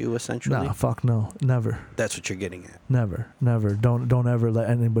affect you, essentially? nah, fuck no, never, That's what you're getting at. never. Don't ever let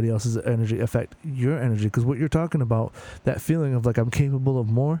anybody else's energy affect your energy, because what you're talking about, that feeling of like I'm capable of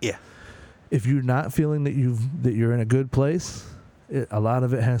more. Yeah. If you're not feeling that you're in a good place, a lot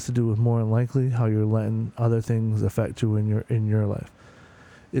of it has to do with more than likely how you're letting other things affect you in your life.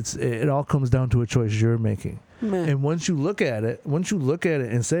 It all comes down to a choice you're making. Meh. And once you look at it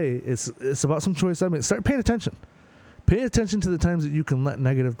and say it's about some choice I made, start paying attention. Pay attention to the times that you can let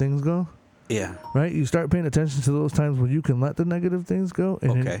negative things go. Yeah. Right? You start paying attention to those times when you can let the negative things go,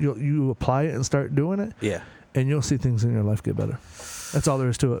 and Okay. then you apply it and start doing it, Yeah. and you'll see things in your life get better. That's all there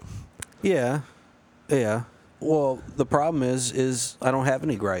is to it. Yeah. Yeah. Well, the problem is I don't have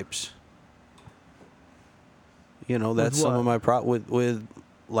any gripes. You know, that's With some what? of my with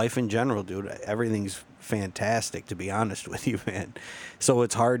life in general, dude. Everything's fantastic, to be honest with you, man. So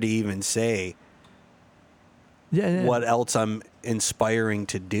it's hard to even say Yeah. what else I'm inspiring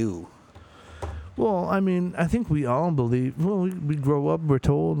to do. Well, I mean, I think we all believe. Well, we grow up, we're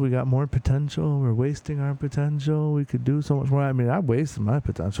told we got more potential. We're wasting our potential. We could do so much more. I mean, I wasted my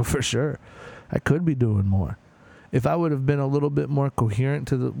potential for sure. I could be doing more. If I would have been a little bit more coherent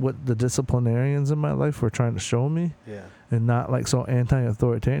to what the disciplinarians in my life were trying to show me, Yeah. and not like so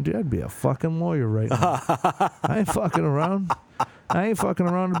anti-authoritarian, dude, I'd be a fucking lawyer right now. I ain't fucking around. I ain't fucking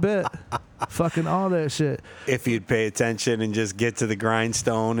around a bit. Fucking all that shit. If you'd pay attention and just get to the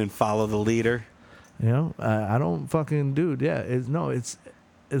grindstone and follow the leader. You know, I don't fucking, dude. Yeah,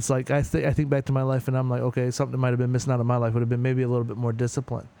 it's like I think back to my life and I'm like, okay, something might have been missing out of my life would have been maybe a little bit more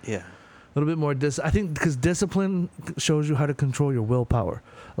discipline. Yeah. little bit more I think because discipline shows you how to control your willpower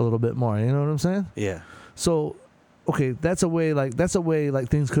a little bit more. You know what I'm saying? Yeah. So, okay, that's a way like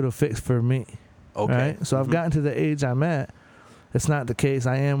things could have fixed for me. Okay. Right? So I've gotten to the age I'm at. It's not the case.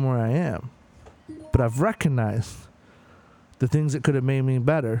 I am where I am, but I've recognized the things that could have made me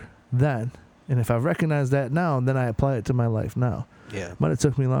better then. And if I recognize that now, then I apply it to my life now. Yeah. Might have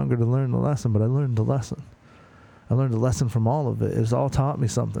took me longer to learn the lesson, but I learned the lesson. I learned a lesson from all of it. It's all taught me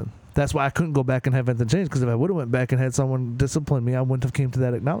something. That's why I couldn't go back and have anything change, because if I would have went back and had someone discipline me, I wouldn't have came to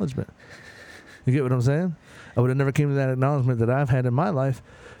that acknowledgement. You get what I'm saying? I would have never came to that acknowledgement that I've had in my life,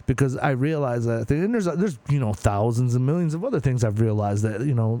 because I realized that thing. And there's thousands and millions of other things I've realized that,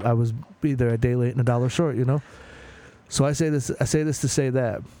 I was either a day late and a dollar short, So I say this to say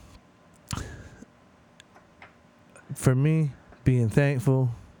that for me, being thankful,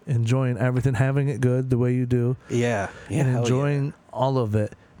 enjoying everything, having it good the way you do, Yeah. and enjoying all of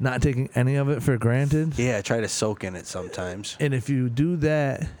it, not taking any of it for granted. Yeah, try to soak in it sometimes. And if you do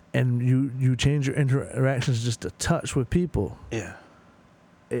that and you change your interactions just a touch with people, Yeah.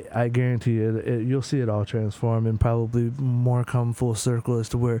 I guarantee you, you'll see it all transform and probably more come full circle as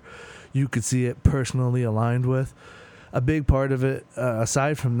to where you could see it personally aligned with. A big part of it,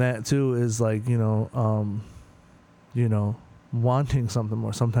 aside from that too, is like, wanting something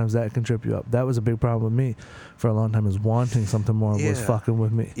more. Sometimes that can trip you up. That was a big problem with me for a long time, is wanting something more was Yeah. fucking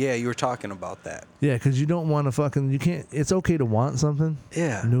with me. Yeah, you were talking about that. Yeah, because you don't want to you can't, it's okay to want something.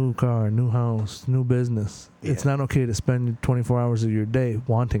 Yeah. New car, new house, new business. It's Yeah. not okay to spend 24 hours of your day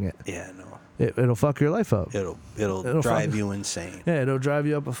wanting it. Yeah, no. It'll fuck your life up. It'll It'll drive fucking- you insane. Yeah, it'll drive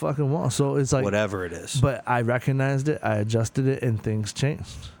you up a fucking wall. So it's like, Whatever it is. but I recognized it, I adjusted it, and things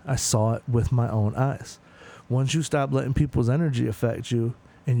changed. I saw it with my own eyes. Once you stop letting people's energy affect you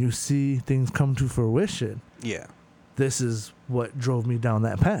and you see things come to fruition, Yeah. this is what drove me down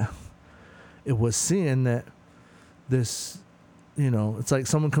that path. It was seeing that this, it's like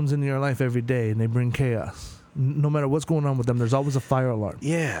someone comes into your life every day and they bring chaos. No matter what's going on with them, there's always a fire alarm.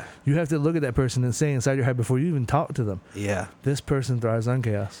 Yeah. You have to look at that person and say inside your head before you even talk to them, Yeah. this person thrives on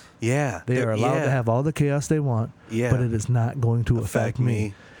chaos. Yeah. They are allowed to have all the chaos they want, Yeah. but it is not going to affect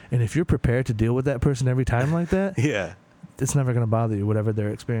me. And if you're prepared to deal with that person every time like that, Yeah. it's never going to bother you, whatever they're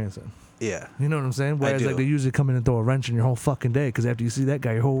experiencing. Yeah. You know what I'm saying? Whereas do. like they usually come in and throw a wrench in your whole fucking day, because after you see that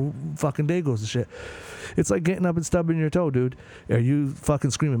guy, your whole fucking day goes to shit. It's like getting up and stubbing your toe, dude. Are you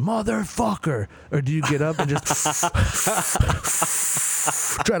fucking screaming, motherfucker? Or do you get up and just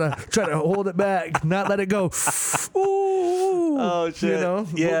try to hold it back, not let it go? Ooh. Oh, shit.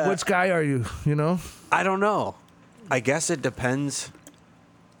 Yeah. Which guy are you? I don't know. I guess it depends.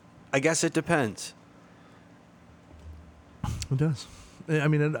 It does. I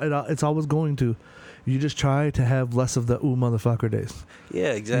mean, it's always going to. You just try to have less of the ooh motherfucker days.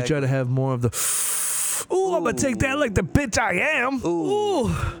 Yeah, exactly. You try to have more of the ooh, I'm gonna take that like the bitch I am.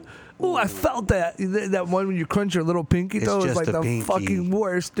 Ooh, I felt that. That one when you crunch your little pinky It's toe is just like a the pinky. fucking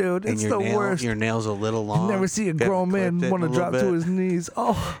worst, dude. And It's your the worst. Your nail's a little long. You never see a You haven't grown man clipped it want to in a little drop to bit. his knees.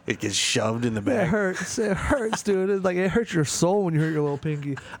 Oh, It gets shoved in the it back. hurts. It hurts, dude. It's like it hurts your soul when you hurt your little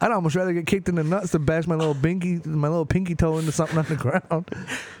pinky. I'd almost rather get kicked in the nuts than bash my little pinky toe into something on the ground.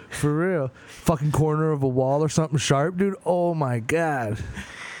 For real. Fucking corner of a wall or something sharp, dude. Oh my god.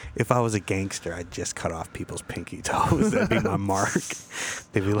 If I was a gangster, I'd just cut off people's pinky toes. That'd be my mark.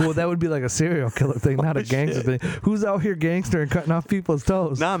 They'd be like, Well, that would be like a serial killer thing, not a gangster thing. Who's out here gangster and cutting off people's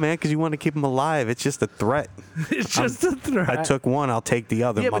toes? nah, man, because you want to keep them alive. It's just a threat. It's just a threat. I took one, I'll take the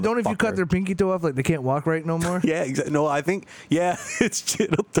other. Yeah, but don't if you cut motherfucker. their pinky toe off, like they can't walk right no more? Yeah, exactly. No, I think, yeah,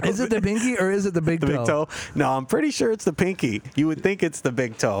 it'll throw Is it the pinky or is it the big the big toe? No, I'm pretty sure it's the pinky. You would think it's the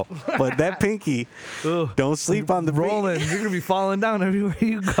big toe, but that pinky. Ugh. Don't sleep on the Rolling. You're going to be falling down everywhere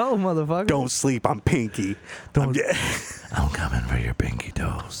you go, motherfucker. Don't sleep on pinky. Don't. I'm coming for your pinky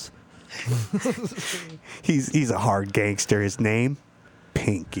toes. He's a hard gangster. His name,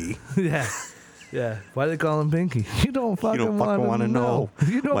 Pinky. Yeah. Yeah. Why they call him Pinky? You don't fucking, You don't fucking want to know.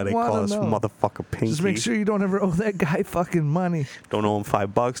 You don't why they call want us to know. motherfucker Pinky. Just make sure you don't ever owe that guy fucking money. Don't owe him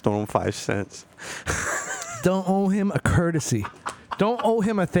 $5. Don't owe him 5 cents. Don't owe him a courtesy. Don't owe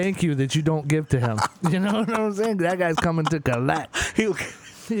him a thank you that you don't give to him. You know what I'm saying? That guy's coming to collect.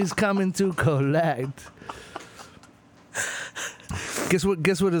 He's coming to collect.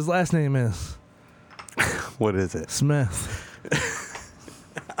 Guess what his last name is? What is it? Smith.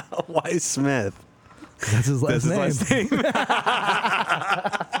 Why Smith? That's his last That's his name. last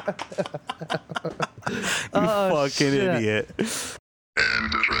name. You Oh, fucking shit. idiot.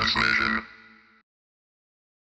 End the transmission.